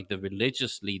have like the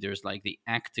religious leaders, like the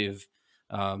active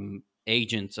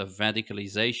agents of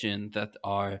radicalization that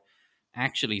are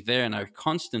actually there and are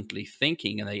constantly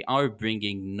thinking, and they are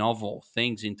bringing novel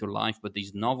things into life. But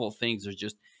these novel things are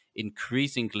just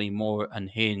increasingly more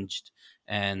unhinged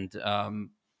and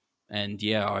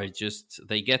yeah, are just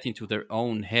they get into their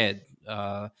own head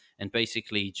and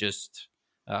basically just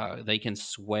they can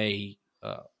sway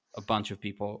a bunch of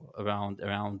people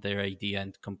around their idea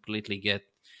and completely get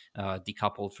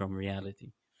decoupled from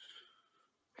reality.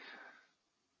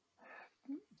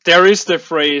 There is the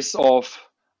phrase of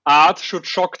art should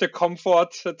shock the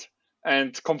comforted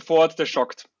and comfort the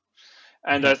shocked.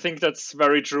 And I Yeah. think that's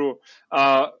very true.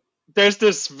 Uh, there's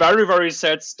this very, very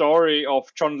sad story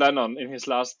of John Lennon in his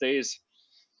last days.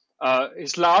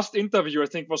 His last interview, I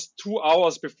think, was 2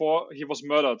 hours before he was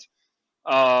murdered.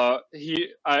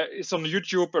 It's on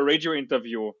YouTube, a radio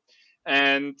interview,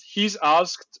 and he's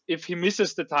asked if he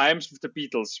misses the times with the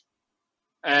Beatles,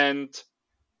 and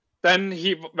then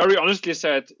he very honestly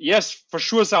said, "Yes, for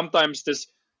sure. Sometimes this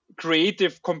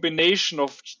creative combination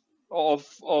of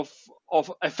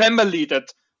a family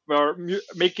that were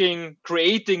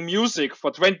creating music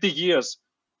for 20 years.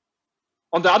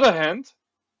 On the other hand,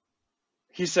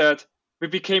 he said, we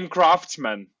became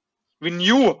craftsmen. We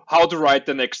knew how to write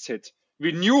the next hit.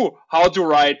 We knew how to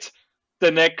write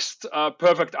the next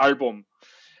perfect album.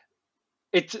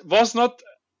 It was not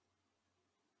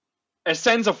a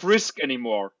sense of risk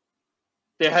anymore.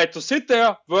 They had to sit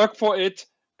there, work for it,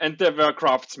 and they were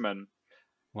craftsmen.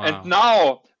 And Wow.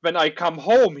 now, when I come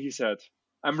home, he said,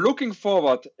 I'm looking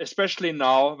forward, especially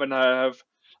now when I have,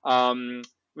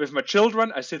 with my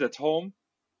children, I sit at home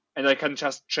and I can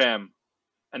just jam.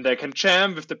 And I can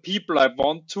jam with the people I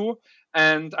want to.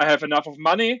 And I have enough of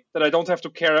money that I don't have to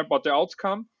care about the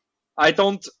outcome. I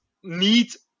don't need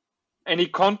any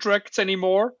contracts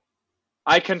anymore.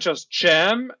 I can just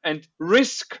jam and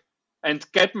risk and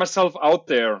get myself out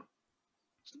there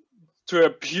to a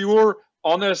pure,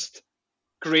 honest,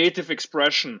 creative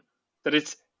expression. That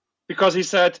it's because he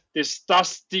said this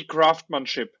dusty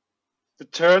craftsmanship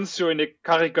that turns you in a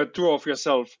caricature of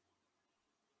yourself.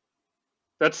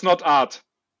 That's not art.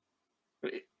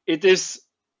 It is.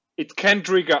 It can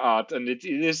trigger art, and it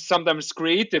is sometimes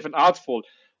creative and artful,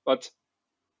 but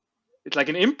it's like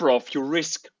an improv. You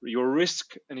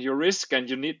risk, and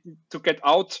you need to get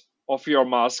out of your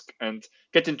mask and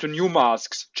get into new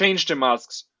masks, change the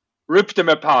masks, rip them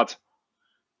apart.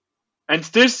 And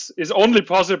this is only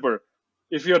possible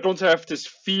if you don't have this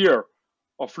fear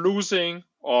of losing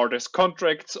or this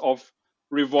contracts of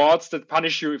rewards that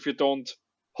punish you if you don't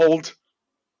hold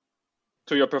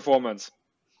to your performance.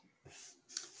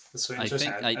 That's so I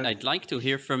interesting. think I'd like to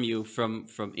hear from you, from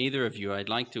either of you. I'd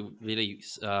like to really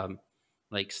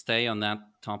like stay on that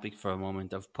topic for a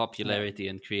moment of popularity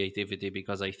and creativity,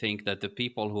 because I think that the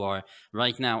people who are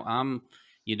right now,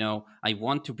 you know, I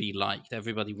want to be liked.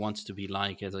 Everybody wants to be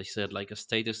liked. As I said, like a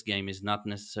status game is not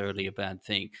necessarily a bad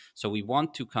thing. So we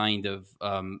want to kind of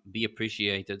be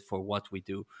appreciated for what we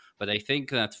do. But I think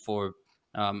that for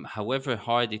however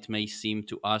hard it may seem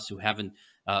to us who haven't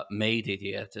made it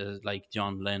yet, like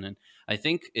John Lennon, I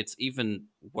think it's even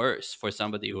worse for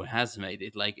somebody who has made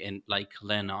it, like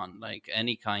Lennon, like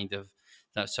any kind of.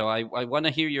 So I want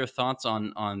to hear your thoughts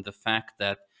on the fact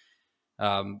that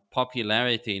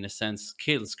popularity, in a sense,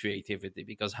 kills creativity,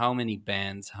 because how many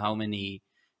bands, how many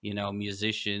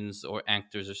musicians or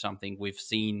actors or something we've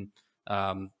seen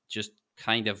just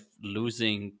kind of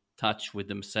losing touch with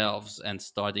themselves and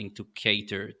starting to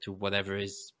cater to whatever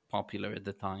is popular at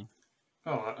the time.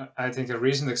 Oh, I think a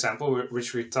recent example,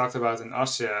 which we talked about in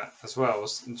Austria as well,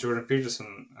 was Jordan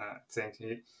Peterson. I think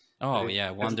Oh he yeah,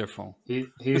 wonderful.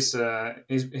 he's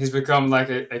become like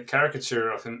a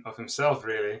caricature of himself,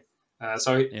 really.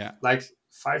 Yeah, Like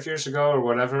 5 years ago or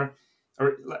whatever,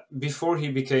 or before he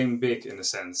became big, in a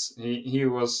sense, he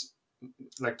was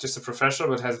like just a professional,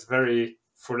 but had very,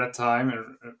 for that time,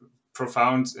 and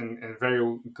profound and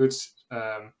very good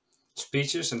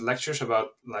speeches and lectures about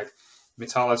like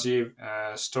mythology,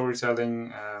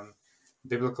 storytelling,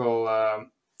 biblical,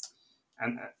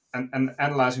 and, and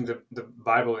analyzing the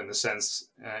Bible, in a sense,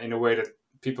 in a way that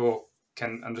people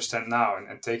can understand now,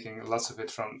 and taking lots of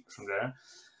it from there.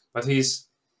 But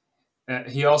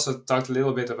he also talked a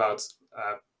little bit about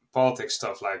politics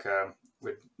stuff, like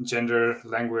with gender,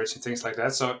 language, and things like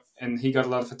that. So, and he got a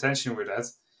lot of attention with that.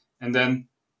 And then,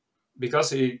 because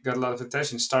he got a lot of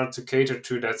attention, started to cater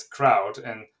to that crowd,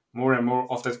 and more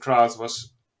of that crowd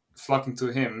was flocking to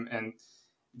him, and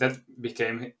that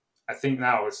became, I think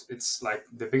now it's like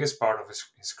the biggest part of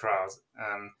his crowd.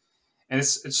 And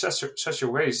it's such a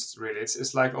waste, really.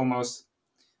 It's like almost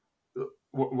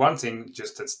one thing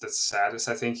just that's sad is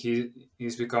I think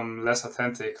he's become less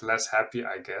authentic, less happy,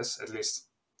 I guess, at least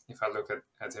if I look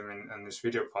at him in this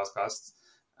video podcast.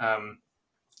 Um,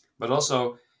 but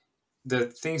also the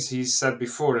things he said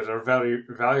before that are very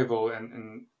valuable,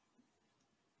 and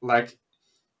like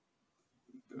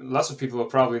lots of people will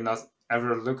probably not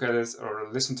ever look at it or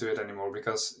listen to it anymore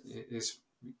because he's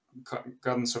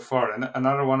gotten so far. And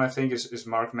another one I think is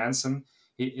Mark Manson.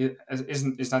 He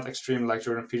is not extreme like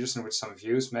Jordan Peterson with some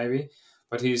views maybe,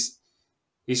 but he's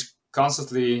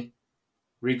constantly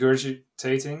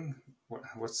regurgitating.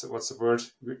 What's the word?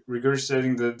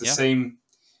 Regurgitating the yeah, same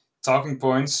talking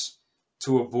points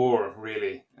to a bore,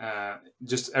 really.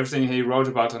 Just everything he wrote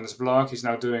about on his blog, he's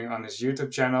now doing on his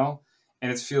YouTube channel,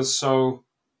 and it feels so.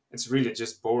 It's really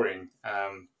just boring,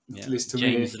 at yeah. least to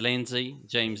me.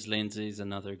 James Lindsay is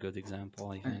another good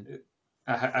example, I think.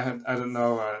 I don't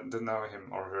know him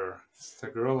or her. The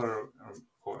girl or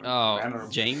Oh, man or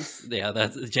James. Yeah,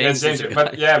 that's yeah, it's James is James. a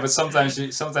But guy. yeah, but sometimes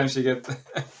you get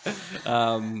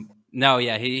No,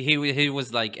 yeah, he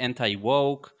was like anti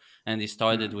woke, and he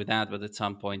started Hmm, with that, but at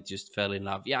some point just fell in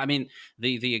love. Yeah, I mean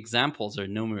the examples are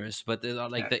numerous, but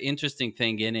like yeah. the interesting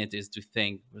thing in it is to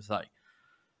think was like,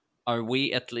 are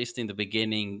we, at least in the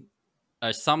beginning,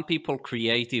 are some people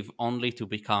creative only to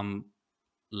become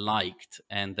liked,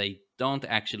 and they don't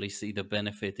actually see the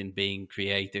benefit in being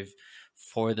creative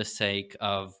for the sake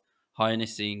of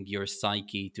harnessing your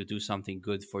psyche to do something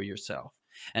good for yourself?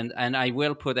 And I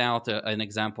will put out an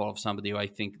example of somebody who I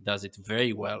think does it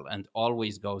very well and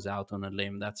always goes out on a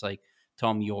limb. That's like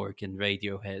Tom York and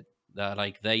Radiohead.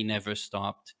 Like they never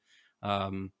stopped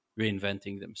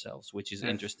reinventing themselves, which is Yeah.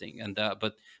 interesting. And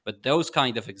but those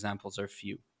kind of examples are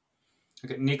few.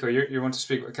 Okay, Nico, you want to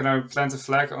speak? Can I plant a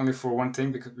flag only for one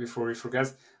thing because before we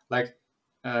forget? Like,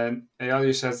 Eyal,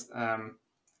 you said,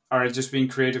 are they just being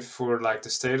creative for like the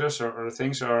status or the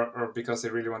things, or because they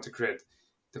really want to create?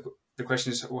 The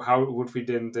question is, how would we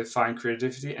then define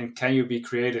creativity, and can you be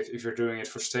creative if you're doing it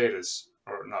for status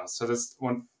or not? So that's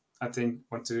one I think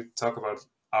want to talk about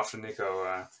after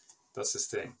Nico does this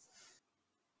thing.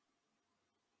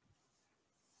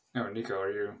 Oh, Nico,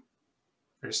 are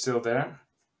you still there?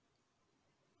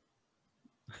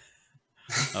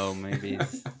 Oh, maybe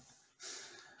it's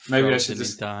Maybe I should frozen in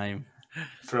just time.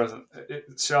 frozen.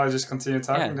 Shall I just continue Yeah,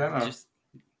 talking then? Or? just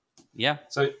Yeah.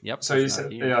 So Yep. so He's you not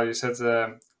said, here. yeah, you said,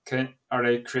 are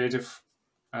they creative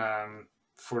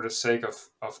for the sake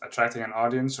of attracting an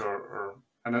audience, or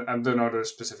and I don't know the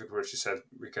specific words you said.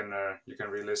 We can you can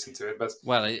re-listen to it, but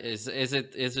Well, is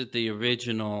it the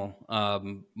original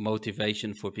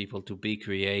motivation for people to be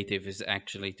creative is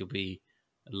actually to be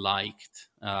liked?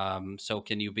 So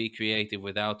can you be creative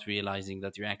without realizing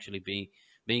that you're actually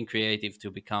being creative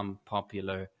to become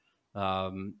popular?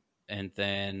 Um, and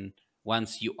then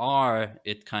once you are,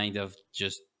 it kind of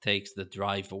just takes the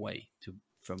drive away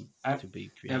I, to be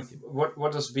yeah, creative.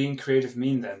 what does being creative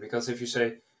mean then? Because if you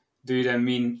say, do you then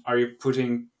mean, are you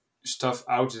putting stuff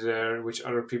out there which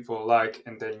other people like,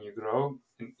 and then you grow?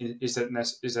 And is that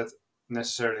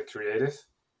necessarily creative?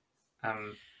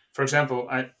 Um, for example,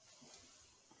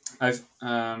 I've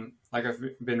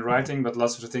been writing, but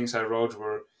lots of the things I wrote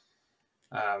were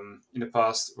in the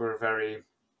past were very, I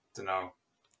don't know,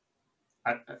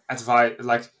 advice,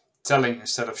 like telling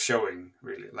instead of showing.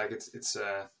 Really, like it's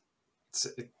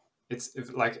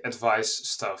it's like advice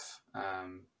stuff,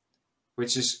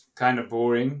 which is kind of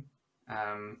boring.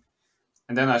 Um,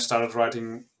 and then I started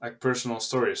writing like personal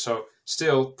stories, so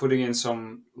still putting in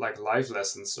some like life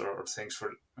lessons, or things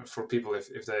for people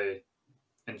if they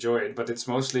enjoy it. But it's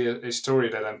mostly a story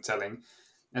that I'm telling.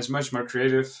 It's much more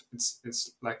creative.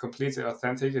 It's like completely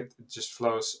authentic. It just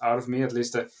flows out of me. At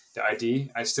least the idea.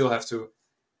 I still have to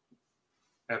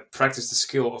practice the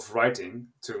skill of writing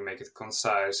to make it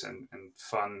concise and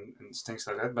fun and things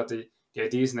like that. But the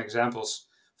ideas and examples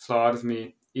flow out of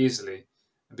me easily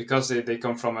because they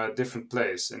come from a different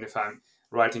place. And if I'm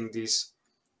writing these,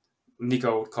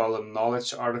 Nico would call them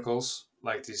knowledge articles,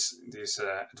 like these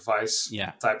advice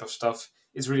Yeah. type of stuff.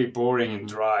 It's really boring and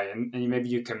Hmm. dry, and maybe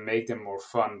you can make them more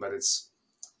fun, but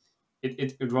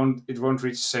it won't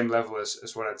reach the same level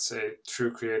as what I'd say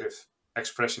true creative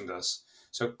expression does.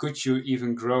 So could you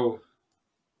even grow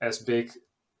as big,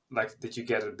 like did you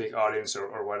get a big audience,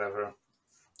 or whatever,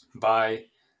 by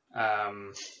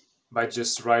um, by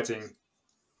just writing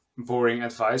boring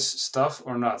advice stuff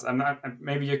or not? And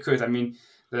maybe you could. I mean,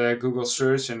 the Google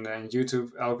search and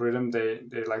YouTube algorithm, they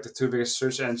like the two biggest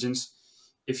search engines.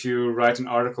 If you write an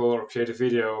article or create a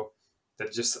video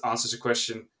that just answers a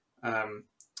question, um,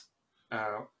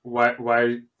 why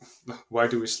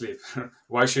do we sleep?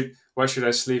 Why should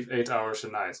I sleep 8 hours a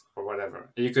night, or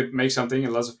whatever? You could make something,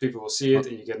 and lots of people will see it, Well,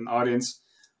 and you get an audience.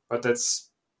 But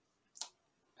it's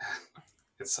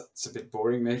a bit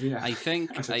boring, maybe. I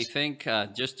think I think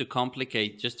just to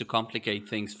complicate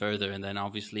things further, and then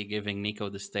obviously giving Nico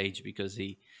the stage because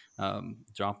he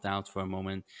dropped out for a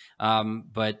moment.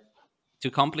 But to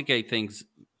complicate things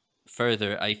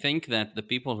further, I think that the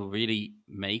people who really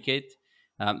make it,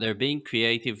 they're being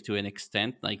creative to an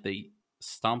extent. Like they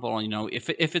stumble on,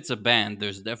 if it's a band,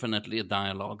 there's definitely a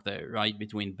dialogue there, right,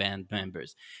 between band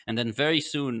members, and then very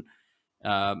soon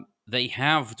they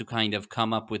have to kind of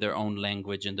come up with their own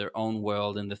language and their own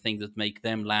world and the things that make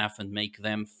them laugh and make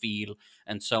them feel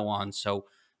and so on. So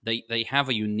they have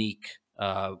a unique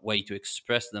way to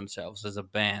express themselves as a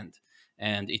band,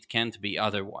 and it can't be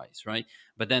otherwise, right?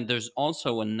 But then there's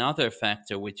also another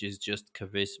factor, which is just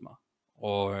charisma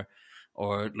or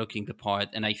looking the part.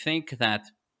 And I think that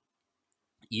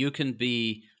you can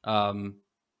be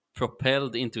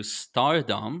propelled into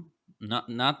stardom,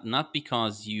 not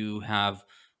because you have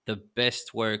the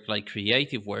best work, like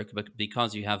creative work, but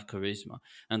because you have charisma.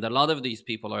 And a lot of these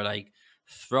people are like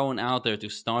thrown out there to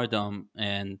stardom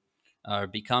and are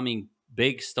becoming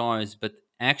big stars, but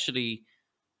actually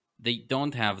they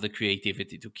don't have the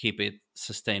creativity to keep it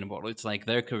sustainable. It's like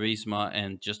their charisma,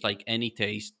 and just like any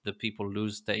taste, the people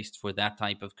lose taste for that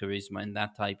type of charisma and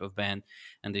that type of band,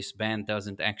 and this band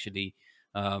doesn't actually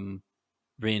um,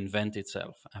 reinvent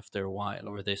itself after a while,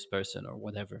 or this person or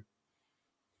whatever.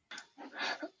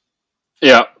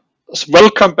 Yeah.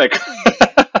 Welcome back.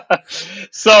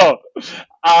 So,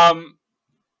 um,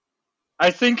 I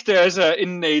think there is an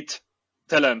innate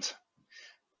talent.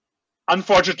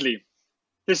 Unfortunately,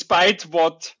 despite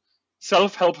what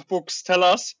self-help books tell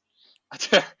us,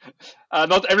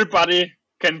 not everybody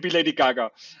can be Lady Gaga.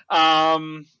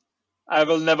 I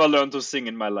will never learn to sing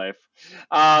in my life.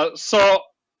 So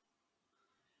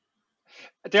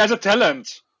there's a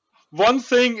talent. One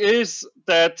thing is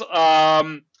that,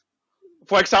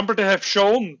 for example, they have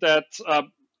shown that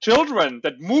children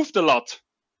that moved a lot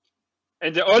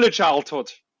in their early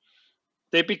childhood,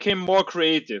 they became more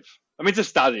creative. I mean, it's a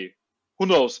study. Who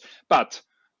knows? But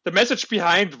the message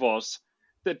behind was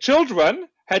the children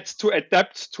had to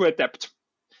adapt to adapt.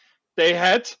 They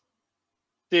had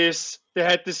this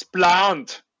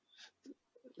plant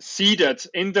seeded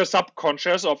in their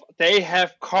subconscious of they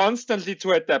have constantly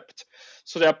to adapt.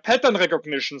 So their pattern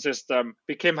recognition system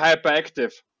became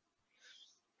hyperactive.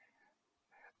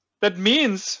 That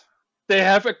means they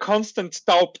have a constant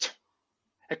doubt,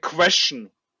 a question.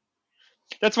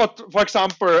 That's what, for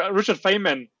example, Richard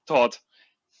Feynman taught.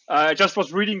 I just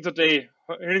was reading today,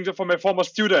 hearing from a former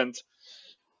student,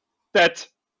 that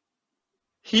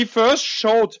he first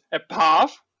showed a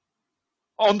path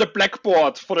on the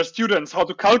blackboard for the students how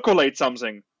to calculate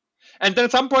something. And then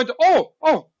at some point,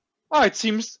 it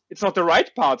seems it's not the right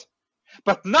path.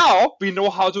 But now we know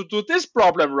how to do this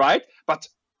problem, right? But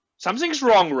something's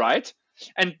wrong, right?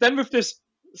 And then with this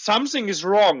something is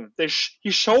wrong,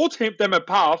 he showed them a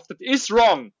path that is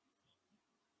wrong.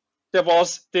 There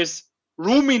was this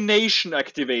rumination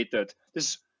activated,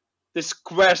 this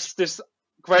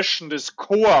question, this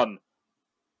koan.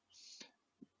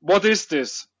 What is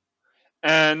this?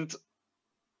 And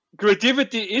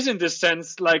creativity is in this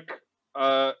sense like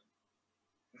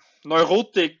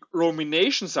neurotic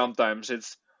rumination sometimes.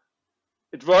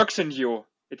 It works in you,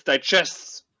 it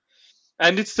digests.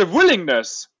 And it's the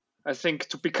willingness, I think,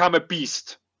 to become a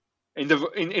beast in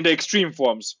the extreme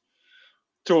forms.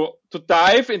 To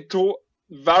dive into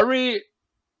very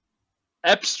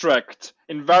abstract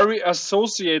and very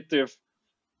associative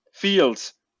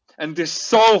fields and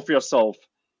dissolve yourself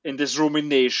in this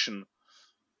rumination.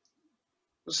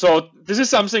 So this is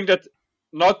something that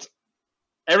not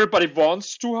everybody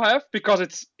wants to have,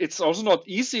 because it's also not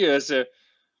easy as an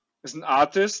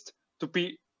artist to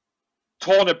be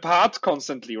torn apart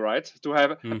constantly, right? To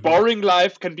have a boring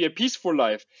life can be a peaceful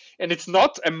life, and it's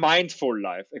not a mindful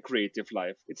life, a creative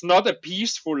life. It's not a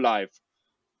peaceful life.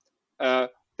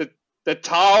 The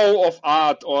Tao of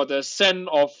art or the Zen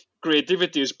of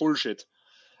creativity is bullshit.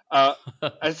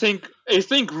 I think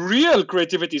real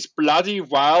creativity is bloody,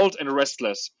 wild, and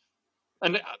restless.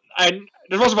 And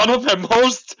that was one of the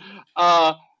most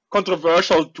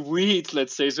controversial tweets,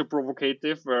 let's say, so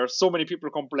provocative, where so many people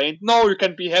complained, no, you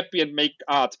can be happy and make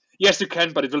art. Yes, you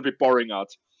can, but it will be boring art.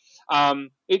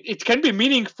 It can be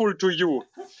meaningful to you,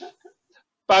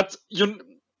 but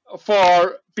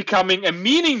for becoming a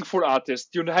meaningful artist,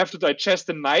 you have to digest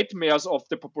the nightmares of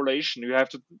the population. You have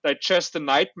to digest the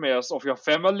nightmares of your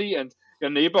family and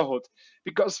your neighborhood,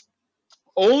 because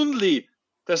only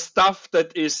the stuff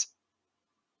that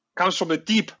comes from the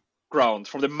deep ground,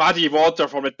 from the muddy water,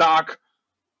 from the dark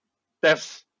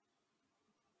depth,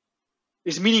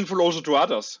 is meaningful also to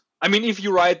others. I mean, if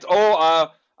you write, I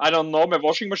don't know, my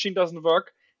washing machine doesn't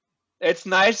work, it's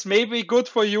nice, maybe good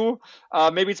for you,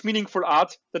 maybe it's meaningful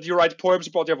art that you write poems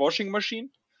about your washing machine.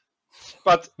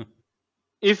 But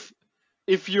if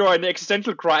you're in an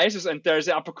existential crisis and there's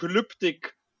an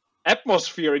apocalyptic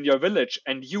atmosphere in your village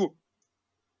and you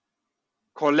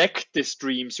collect these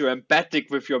dreams, you're empathic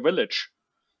with your village,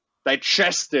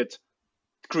 digest it,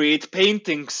 create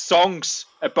paintings, songs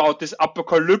about this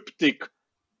apocalyptic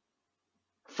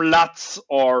floods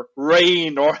or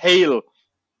rain or hail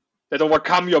that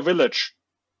overcome your village,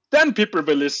 then people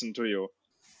will listen to you.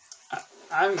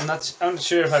 I'm not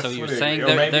sure if I So fully you're saying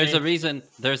agree. there's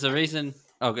a reason.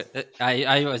 Okay,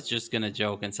 I was just gonna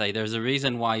joke and say there's a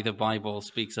reason why the Bible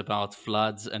speaks about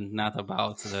floods and not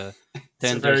about the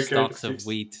tender stalks of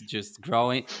wheat just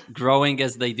growing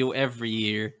as they do every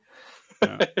year.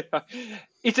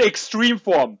 It's an extreme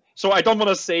form. So I don't want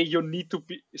to say you need to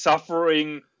be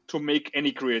suffering to make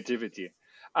any creativity.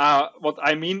 What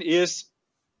I mean is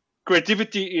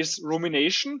creativity is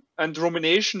rumination, and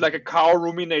rumination, like a cow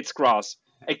ruminates grass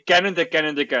again and again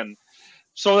and again.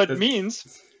 So that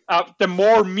means the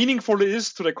more meaningful it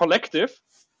is to the collective,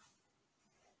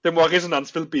 the more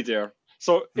resonance will be there.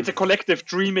 So it's a collective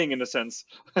dreaming in a sense.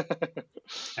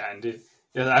 Yeah, indeed.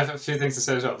 Yeah, I have a few things to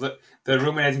say as well. The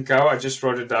ruminating cow, I just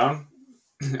wrote it down.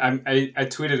 I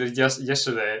tweeted it just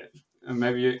yesterday.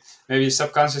 Maybe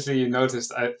subconsciously you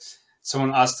noticed.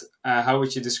 Someone asked, how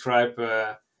would you describe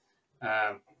a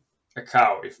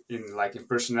cow, if in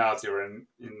personality or in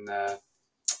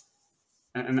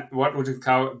and what would a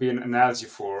cow be an analogy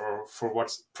for, or for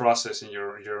what process in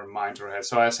your mind or head?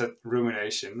 So I said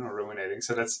rumination or ruminating.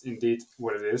 So that's indeed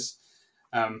what it is.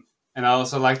 And I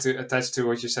also like to attach to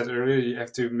what you said earlier. You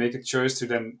have to make a choice to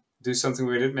then do something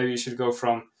with it. Maybe you should go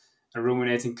from a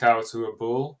ruminating cow to a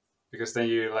bull, because then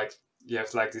you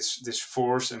have this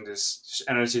force and this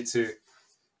energy to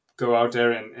go out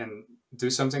there and do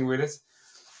something with it.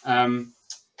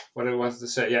 What I wanted to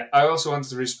say, yeah, I also wanted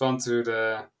to respond to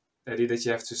the idea that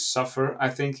you have to suffer. I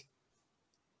think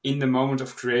in the moment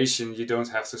of creation you don't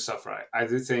have to suffer. I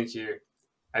do think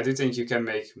you can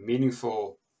make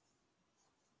meaningful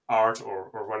art or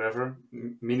whatever,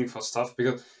 meaningful stuff,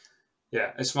 because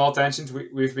a small tangent,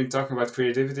 we've been talking about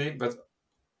creativity, but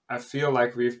I feel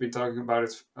like we've been talking about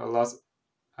it a lot,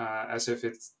 as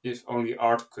if only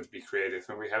art could be creative,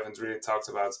 and we haven't really talked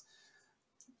about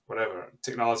whatever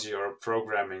technology or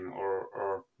programming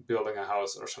or building a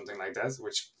house or something like that,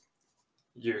 which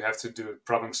you have to do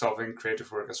problem solving,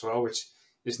 creative work as well, which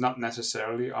is not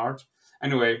necessarily art.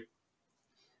 Anyway,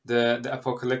 the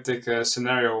apocalyptic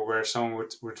scenario where someone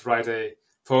would write a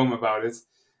poem about it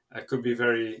could be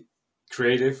very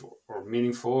creative or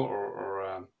meaningful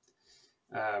or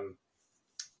um,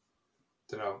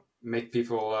 don't know, make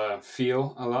people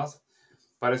feel a lot.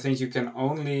 But I think you can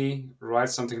only write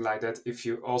something like that if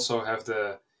you also have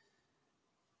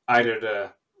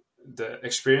either the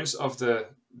experience of the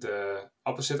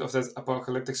opposite of that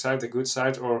apocalyptic side, the good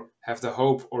side, or have the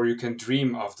hope, or you can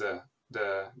dream of the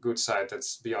good side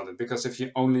that's beyond it. Because if you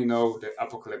only know the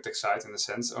apocalyptic side, in a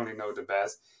sense, only know the bad,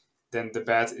 then the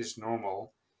bad is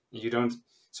normal. You don't.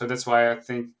 So that's why I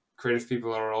think creative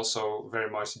people are also very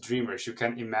much dreamers. You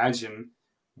can imagine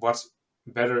what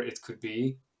better it could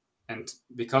be, and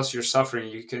because you're suffering,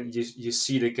 you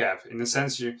see the gap. In a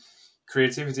sense, you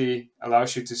creativity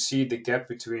allows you to see the gap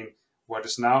between what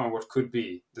is now and what could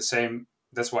be the same.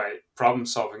 That's why problem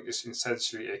solving is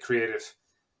essentially a creative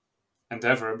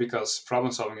endeavor, because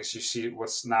problem solving is you see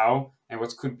what's now and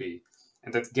what could be,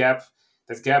 and that gap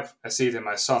I see it in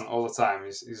my son all the time.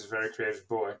 He's a very creative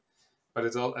boy,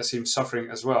 but I see him suffering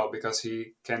as well because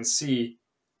he can see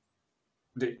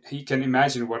he can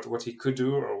imagine what he could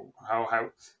do, or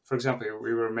how for example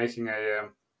we were making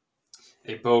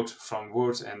a boat from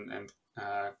wood and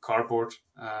cardboard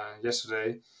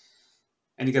yesterday,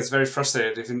 and he gets very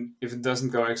frustrated if it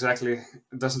doesn't go exactly,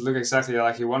 it doesn't look exactly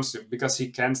like he wants to, because he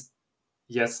can't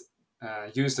yet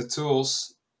use the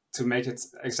tools to make it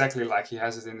exactly like he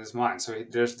has it in his mind. So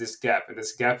there's this gap, and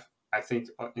this gap, I think,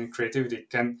 in creativity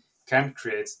can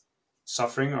create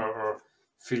suffering or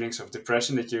feelings of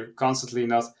depression, that you're constantly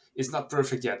not. It's not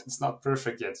perfect yet. It's not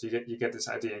perfect yet. You get this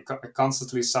idea, and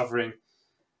constantly suffering,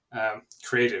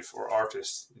 creative or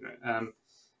artist.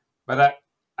 But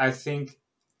I think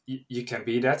you can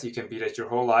be that. You can be that your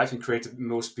whole life and create the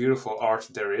most beautiful art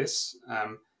there is.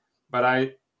 But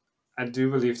I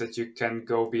do believe that you can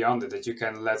go beyond it. That you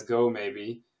can let go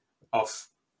maybe of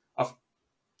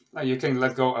you can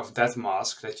let go of that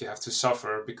mask that you have to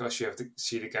suffer because you have to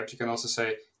see the gap. You can also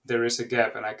say there is a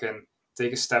gap, and I can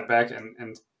take a step back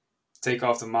and take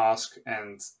off the mask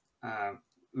and uh,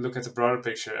 look at the broader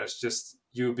picture as just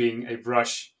you being a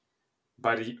brush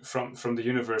by from the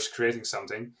universe creating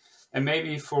something. And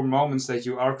maybe for moments that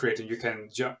you are creating, you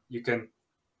can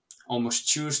almost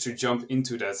choose to jump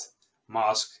into that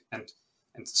mask and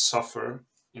suffer,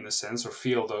 in a sense, or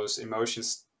feel those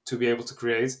emotions to be able to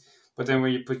create. But then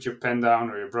when you put your pen down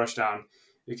or your brush down,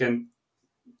 you can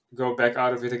go back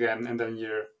out of it again, and then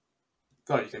you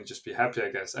can just be happy, I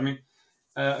guess. I mean,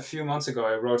 a few months ago,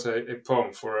 I wrote a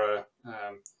poem for a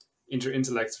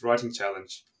inter-intellect writing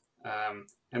challenge,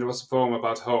 and it was a poem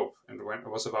about hope, and it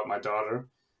was about my daughter.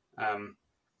 Um,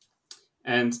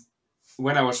 and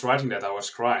when I was writing that, I was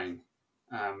crying.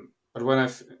 But when I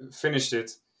finished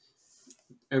it,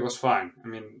 it was fine. I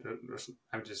mean,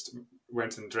 I just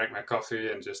went and drank my coffee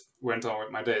and just went on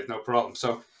with my day, no problem.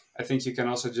 So I think you can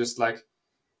also just like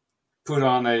put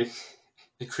on a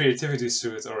creativity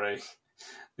suit, or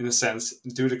in a sense,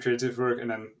 do the creative work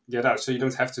and then get out. So you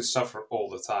don't have to suffer all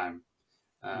the time.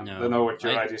 Don't know No, what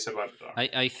your ideas about it are.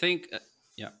 I think,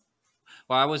 yeah.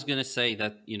 Well, I was gonna say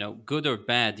that, good or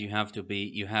bad, you have to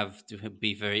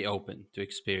be very open to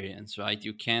experience, right?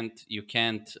 You can't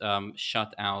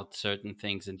shut out certain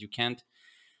things, and you can't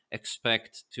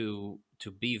expect to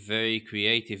be very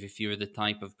creative if you're the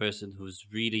type of person who's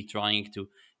really trying to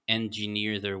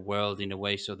engineer their world in a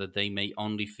way so that they may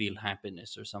only feel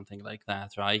happiness or something like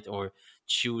that, right? Or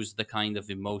choose the kind of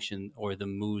emotion or the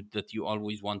mood that you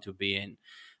always want to be in.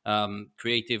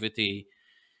 Creativity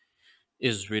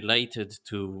is related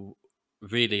to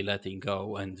really letting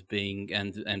go and being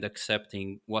and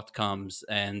accepting what comes,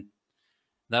 and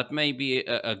that may be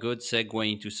a good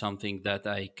segue into something that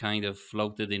I kind of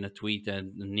floated in a tweet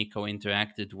and Nico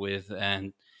interacted with,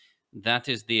 and that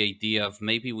is the idea of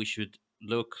maybe we should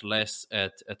look less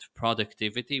at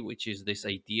productivity, which is this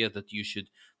idea that you should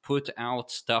put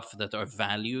out stuff that are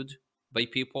valued by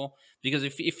people. Because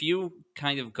if you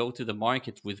kind of go to the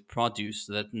market with produce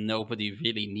that nobody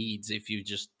really needs, if you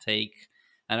just take,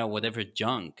 I don't know, whatever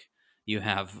junk you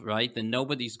have, right, then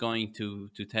nobody's going to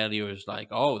tell you, it's like,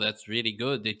 oh, that's really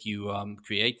good that you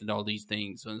created all these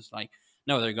things. And it's like,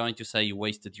 no, they're going to say you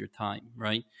wasted your time,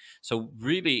 right? So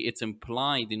really, it's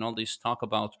implied in all this talk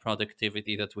about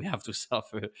productivity that we have to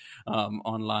suffer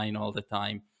online all the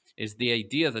time. is the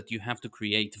idea that you have to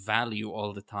create value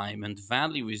all the time, and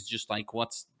value is just like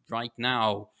what's right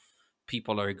now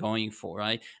people are going for,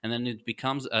 right? And then it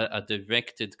becomes a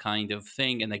directed kind of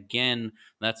thing, and again,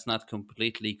 that's not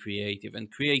completely creative.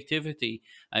 And creativity,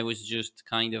 I was just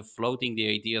kind of floating the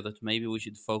idea that maybe we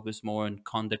should focus more on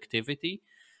conductivity,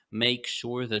 make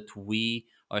sure that we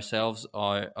ourselves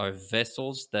are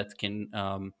vessels that can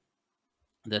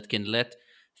let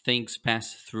things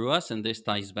pass through us. And this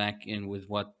ties back in with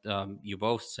what you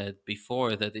both said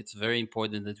before, that it's very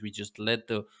important that we just let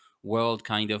the world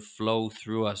kind of flow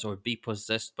through us, or be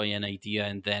possessed by an idea,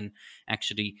 and then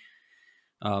actually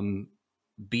um,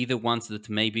 be the ones that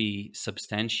maybe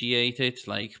substantiate it,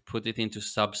 like put it into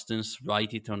substance,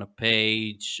 write it on a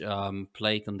page,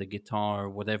 play it on the guitar,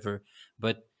 whatever.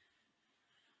 But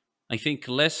I think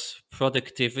less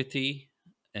productivity,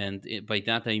 and by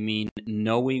that I mean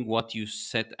knowing what you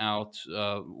set out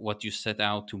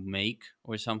to make,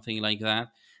 or something like that,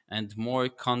 and more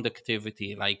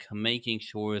conductivity, like making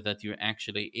sure that you're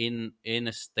actually in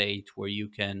a state where you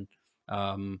can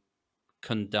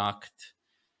conduct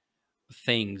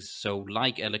things. So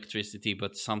like electricity,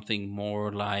 but something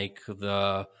more like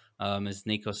the as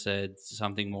Nico said,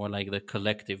 something more like the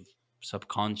collective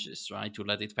subconscious, right? To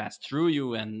let it pass through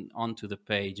you and onto the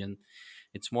page. And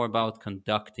it's more about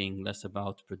conducting, less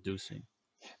about producing.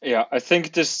 Yeah, I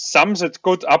think this sums it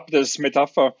good up, this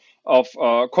metaphor of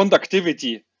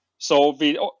conductivity. So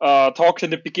we talked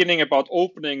in the beginning about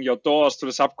opening your doors to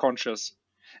the subconscious.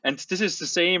 And this is the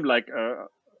same, like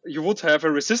you would have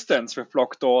a resistance with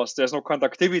locked doors. There's no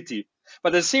conductivity.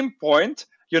 But at the same point,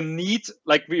 you need,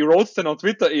 like we wrote then on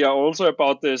Twitter here also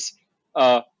about this,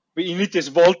 we need this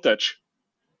voltage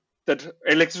that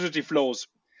electricity flows.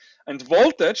 And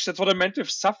voltage, that's what I meant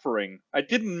with suffering. I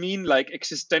didn't mean like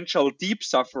existential deep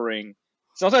suffering.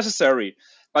 It's not necessary.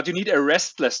 But you need a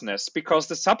restlessness, because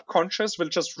the subconscious will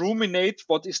just ruminate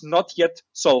what is not yet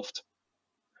solved.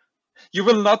 You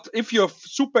will not, if you're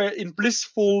super in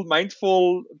blissful,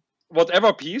 mindful,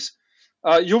 whatever peace,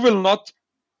 you will not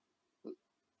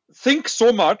think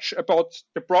so much about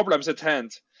the problems at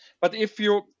hand. But if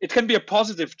you, it can be a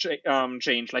positive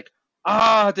change, like,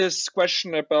 this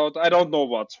question about, I don't know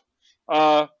what,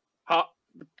 how,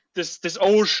 this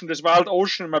ocean, this wild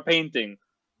ocean in my painting,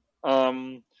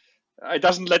 it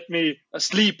doesn't let me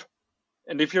sleep.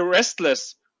 And if you're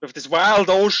restless with this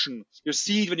wild ocean, you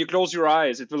see it when you close your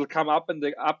eyes. It will come up and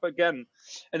up again,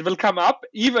 and it will come up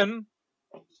even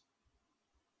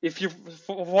if you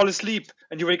fall asleep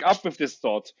and you wake up with this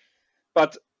thought.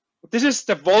 But this is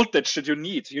the voltage that you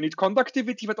need. You need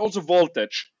conductivity, but also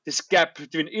voltage. This gap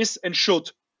between is and should.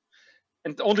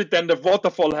 And only then the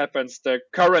waterfall happens, the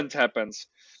current happens.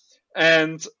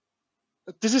 And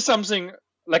this is something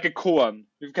like a koan.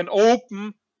 You can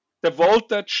open the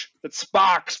voltage that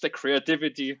sparks the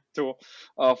creativity to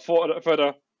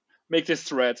further make this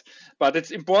thread. But it's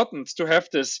important to have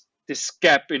this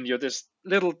gap in you, this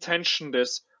little tension,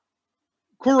 this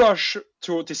courage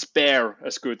to despair,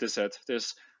 as Goethe said,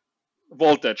 this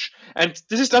voltage. And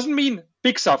this doesn't mean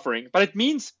big suffering, but it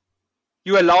means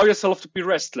you allow yourself to be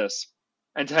restless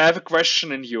and have a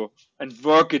question in you and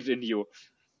work it in you.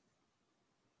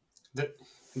 But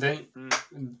then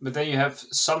you have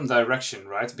some direction,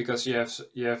 right? Because you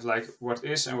have like what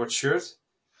is and what should,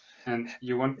 and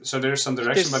you want, so there's some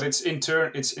direction, but it's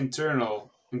internal.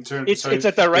 It's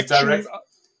a direction.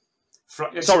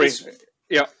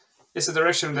 It's a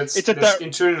direction that's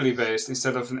internally based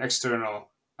instead of an external.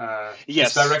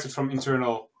 Yes. It's directed from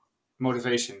internal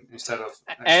motivation instead of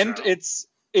external. And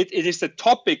it is the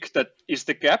topic that is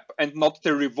the gap, and not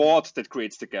the reward that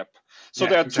creates the gap. So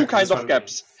there are two kinds of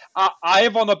gaps. I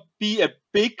want to be a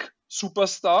big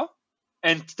superstar,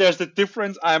 and there's the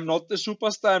difference. I am not a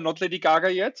superstar. I'm not Lady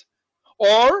Gaga yet.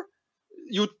 Or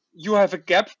you have a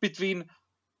gap between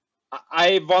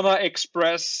I want to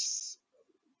express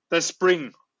the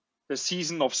spring, the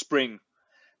season of spring.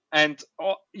 And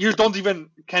you don't even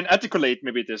can articulate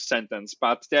maybe this sentence,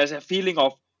 but there's a feeling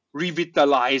of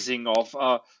revitalizing,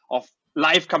 of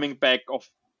life coming back, of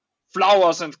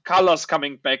flowers and colors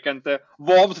coming back, and the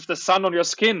warmth of the sun on your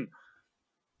skin.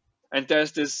 And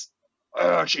there's this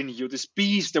urge in you, this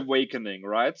beast awakening,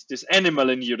 right? This animal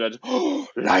in you that,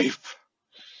 life,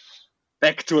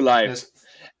 back to life.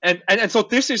 Yes. And so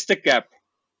this is the gap.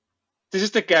 This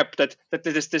is the gap that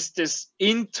this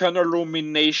internal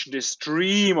rumination, this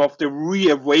dream of the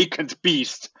reawakened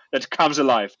beast that comes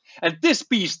alive. And this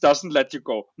beast doesn't let you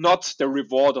go. Not the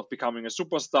reward of becoming a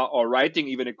superstar or writing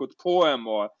even a good poem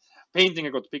or painting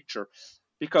a good picture.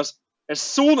 Because as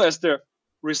soon as the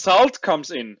result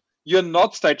comes in, you're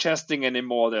not digesting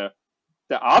anymore the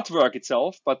the artwork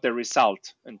itself, but the result,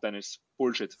 and then it's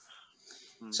bullshit.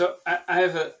 So I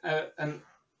have an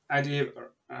idea,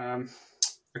 um,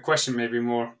 a question maybe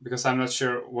more, because I'm not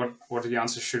sure what the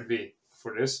answer should be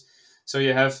for this. So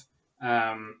you have,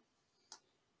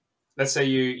 let's say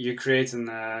you create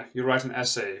you write an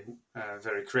essay,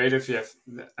 very creative. You have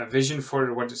a vision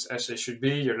for what this essay should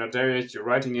be. You're not there yet. You're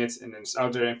writing it, and then it's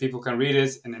out there, and people can read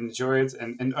it and enjoy it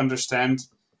and understand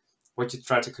what you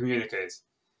try to communicate.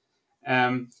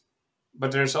 Um,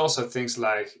 but there's also things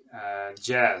like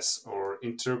jazz or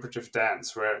interpretive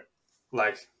dance, where,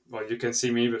 like, well, you can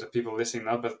see me, but the people listening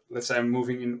not. But let's say I'm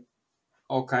moving in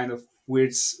all kind of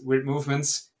weird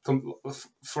movements.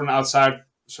 From outside,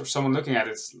 so someone looking at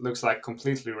it looks like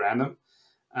completely random.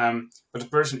 But the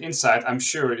person inside, I'm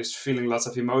sure, is feeling lots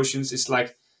of emotions. It's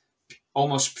like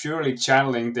almost purely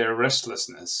channeling their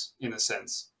restlessness in a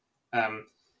sense. Um,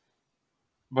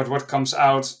 but what comes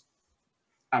out,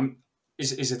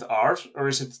 is it art, or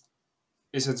is it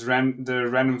the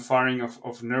random firing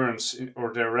of neurons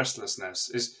or their restlessness?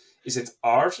 Is it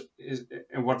art?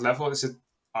 At what level is it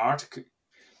art?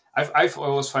 I've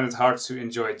always found it hard to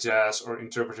enjoy jazz or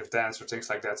interpretive dance or things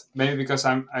like that. Maybe because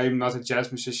I'm not a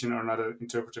jazz musician or not an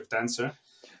interpretive dancer,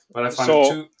 but I find it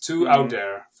So, too out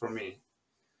there for me.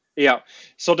 yeah,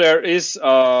 so there is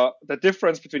the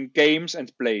difference between games and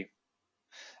play.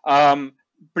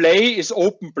 Play is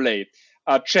open play.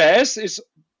 Jazz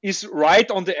is right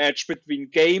on the edge between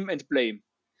game and play.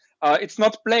 It's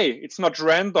not play. It's not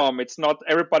random. It's not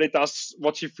everybody does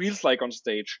what he feels like on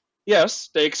stage. Yes,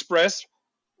 they express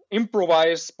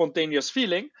improvised, spontaneous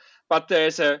feeling, but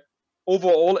there's a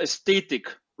overall aesthetic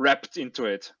wrapped into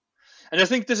it. And I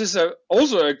think this is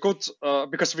also a good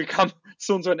because we come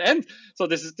soon to an end. So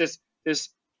this is this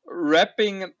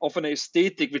wrapping of an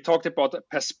aesthetic. We talked about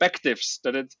perspectives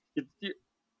that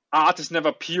art is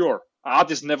never pure. Art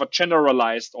is never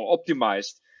generalized or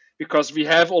optimized because we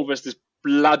have always this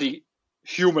bloody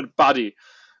human body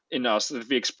in us that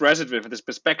we express it with this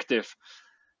perspective.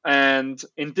 And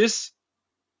in this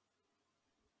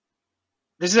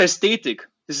is aesthetic.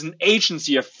 This is an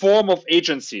agency, a form of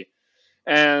agency.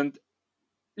 And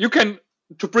you can,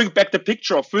 to bring back the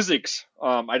picture of physics,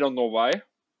 I don't know why,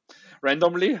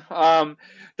 randomly.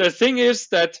 The thing is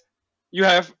that you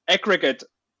have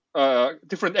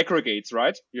different aggregates,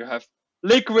 right? You have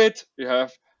liquid, you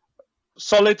have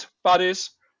solid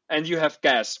bodies, and you have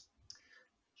gas.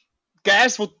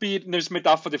 Gas would be, in this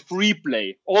metaphor, the free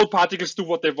play. All particles do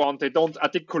what they want. They don't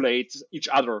articulate each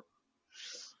other.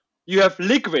 You have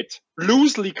liquid,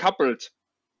 loosely coupled,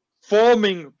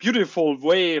 forming beautiful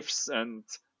waves and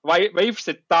waves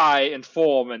that die and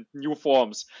form and new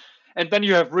forms. And then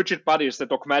you have rigid bodies, the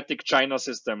dogmatic China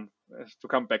system, to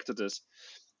come back to this.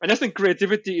 And I think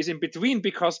creativity is in between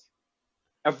because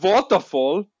a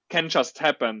waterfall can just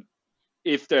happen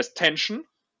if there's tension.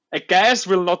 A gas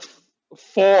will not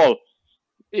fall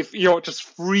if you're just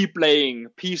free playing,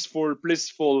 peaceful,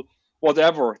 blissful,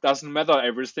 whatever. Doesn't matter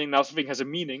everything. Nothing has a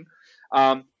meaning.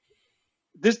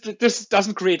 This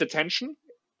doesn't create a tension.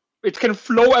 It can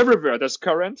flow everywhere. There's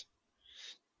current.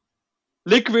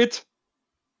 Liquid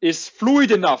is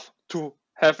fluid enough to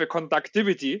have a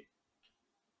conductivity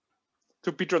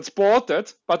to be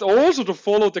transported, but also to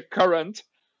follow the current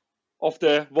of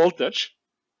the voltage.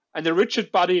 And the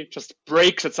rigid body just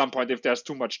breaks at some point if there's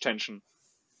too much tension.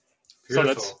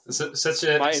 Beautiful. So that's such my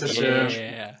a interpretation.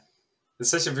 Yeah. it's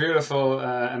such a beautiful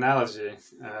analogy,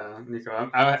 Nico.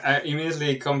 I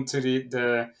immediately come to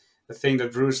the thing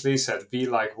that Bruce Lee said: "Be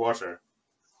like water."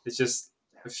 It's just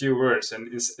a few words,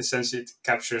 and essentially it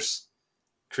captures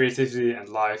creativity and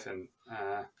life, and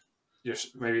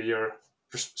maybe your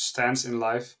stance in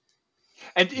life.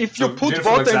 And if you So put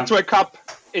beautiful water into example. a cup,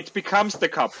 it becomes the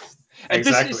cup. And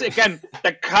this is Exactly. again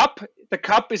the cup. The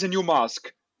cup is a new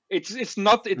mask. It's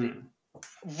not. Mm.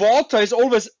 Water is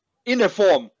always in a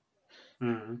form.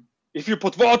 Mm. If you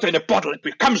put water in a bottle, it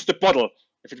becomes the bottle.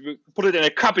 If you put it in a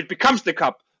cup, it becomes the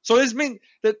cup. So this means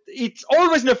that it's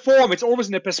always in a form. It's always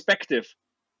in a perspective.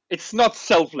 It's not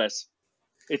selfless.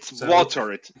 It's So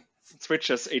water. It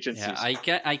switches Yeah, agencies.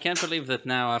 I can't believe that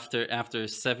now after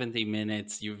 70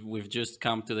 minutes we've just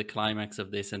come to the climax of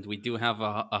this, and we do have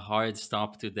a hard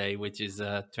stop today, which is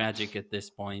tragic at this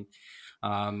point,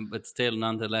 but still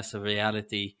nonetheless a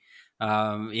reality.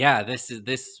 Yeah,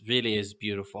 this really is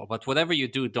beautiful. But whatever you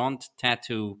do, don't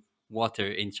tattoo water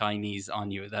in Chinese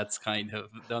on you. That's kind of,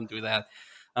 don't do that.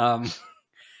 Um,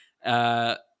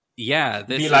 uh, yeah,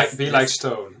 be this like is be like this.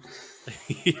 stone.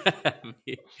 Yeah.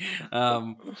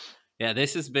 um, yeah,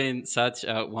 this has been such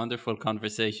a wonderful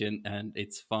conversation, and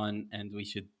it's fun, and we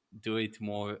should do it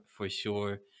more for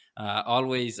sure.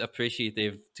 Always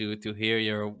appreciative to hear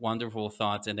your wonderful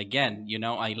thoughts. And again,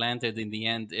 I landed in the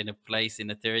end in a place, in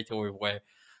a territory where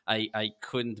I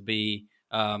couldn't be.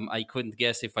 I couldn't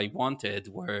guess if I wanted.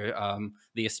 Where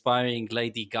the aspiring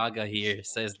Lady Gaga here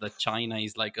says that China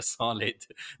is like a solid.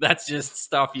 That's just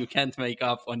stuff you can't make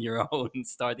up on your own.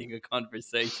 Starting a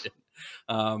conversation.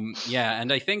 Yeah,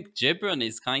 and I think Jibran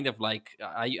is kind of like,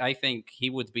 I think he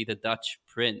would be the Dutch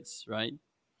prince, right?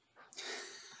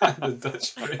 The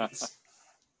Dutch prince.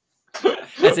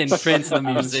 As in Prince the I'm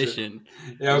not sure. musician.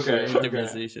 Yeah, If we're okay, into okay.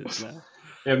 musicians now.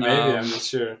 Yeah, maybe, I'm not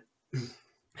sure.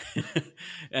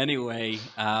 Anyway,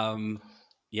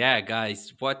 yeah,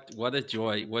 guys, what a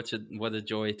joy! What a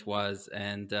joy it was,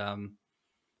 and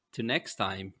to next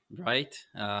time, right?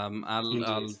 I'll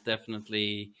Indeed.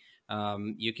 definitely.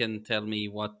 You can tell me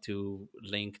what to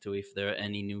link to if there are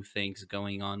any new things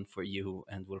going on for you,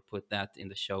 and we'll put that in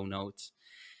the show notes.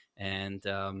 And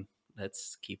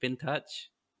let's keep in touch.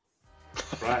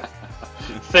 Right.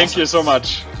 Thank you so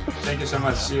much. Thank you so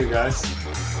much. See you guys.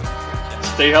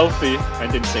 Stay healthy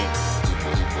and insane.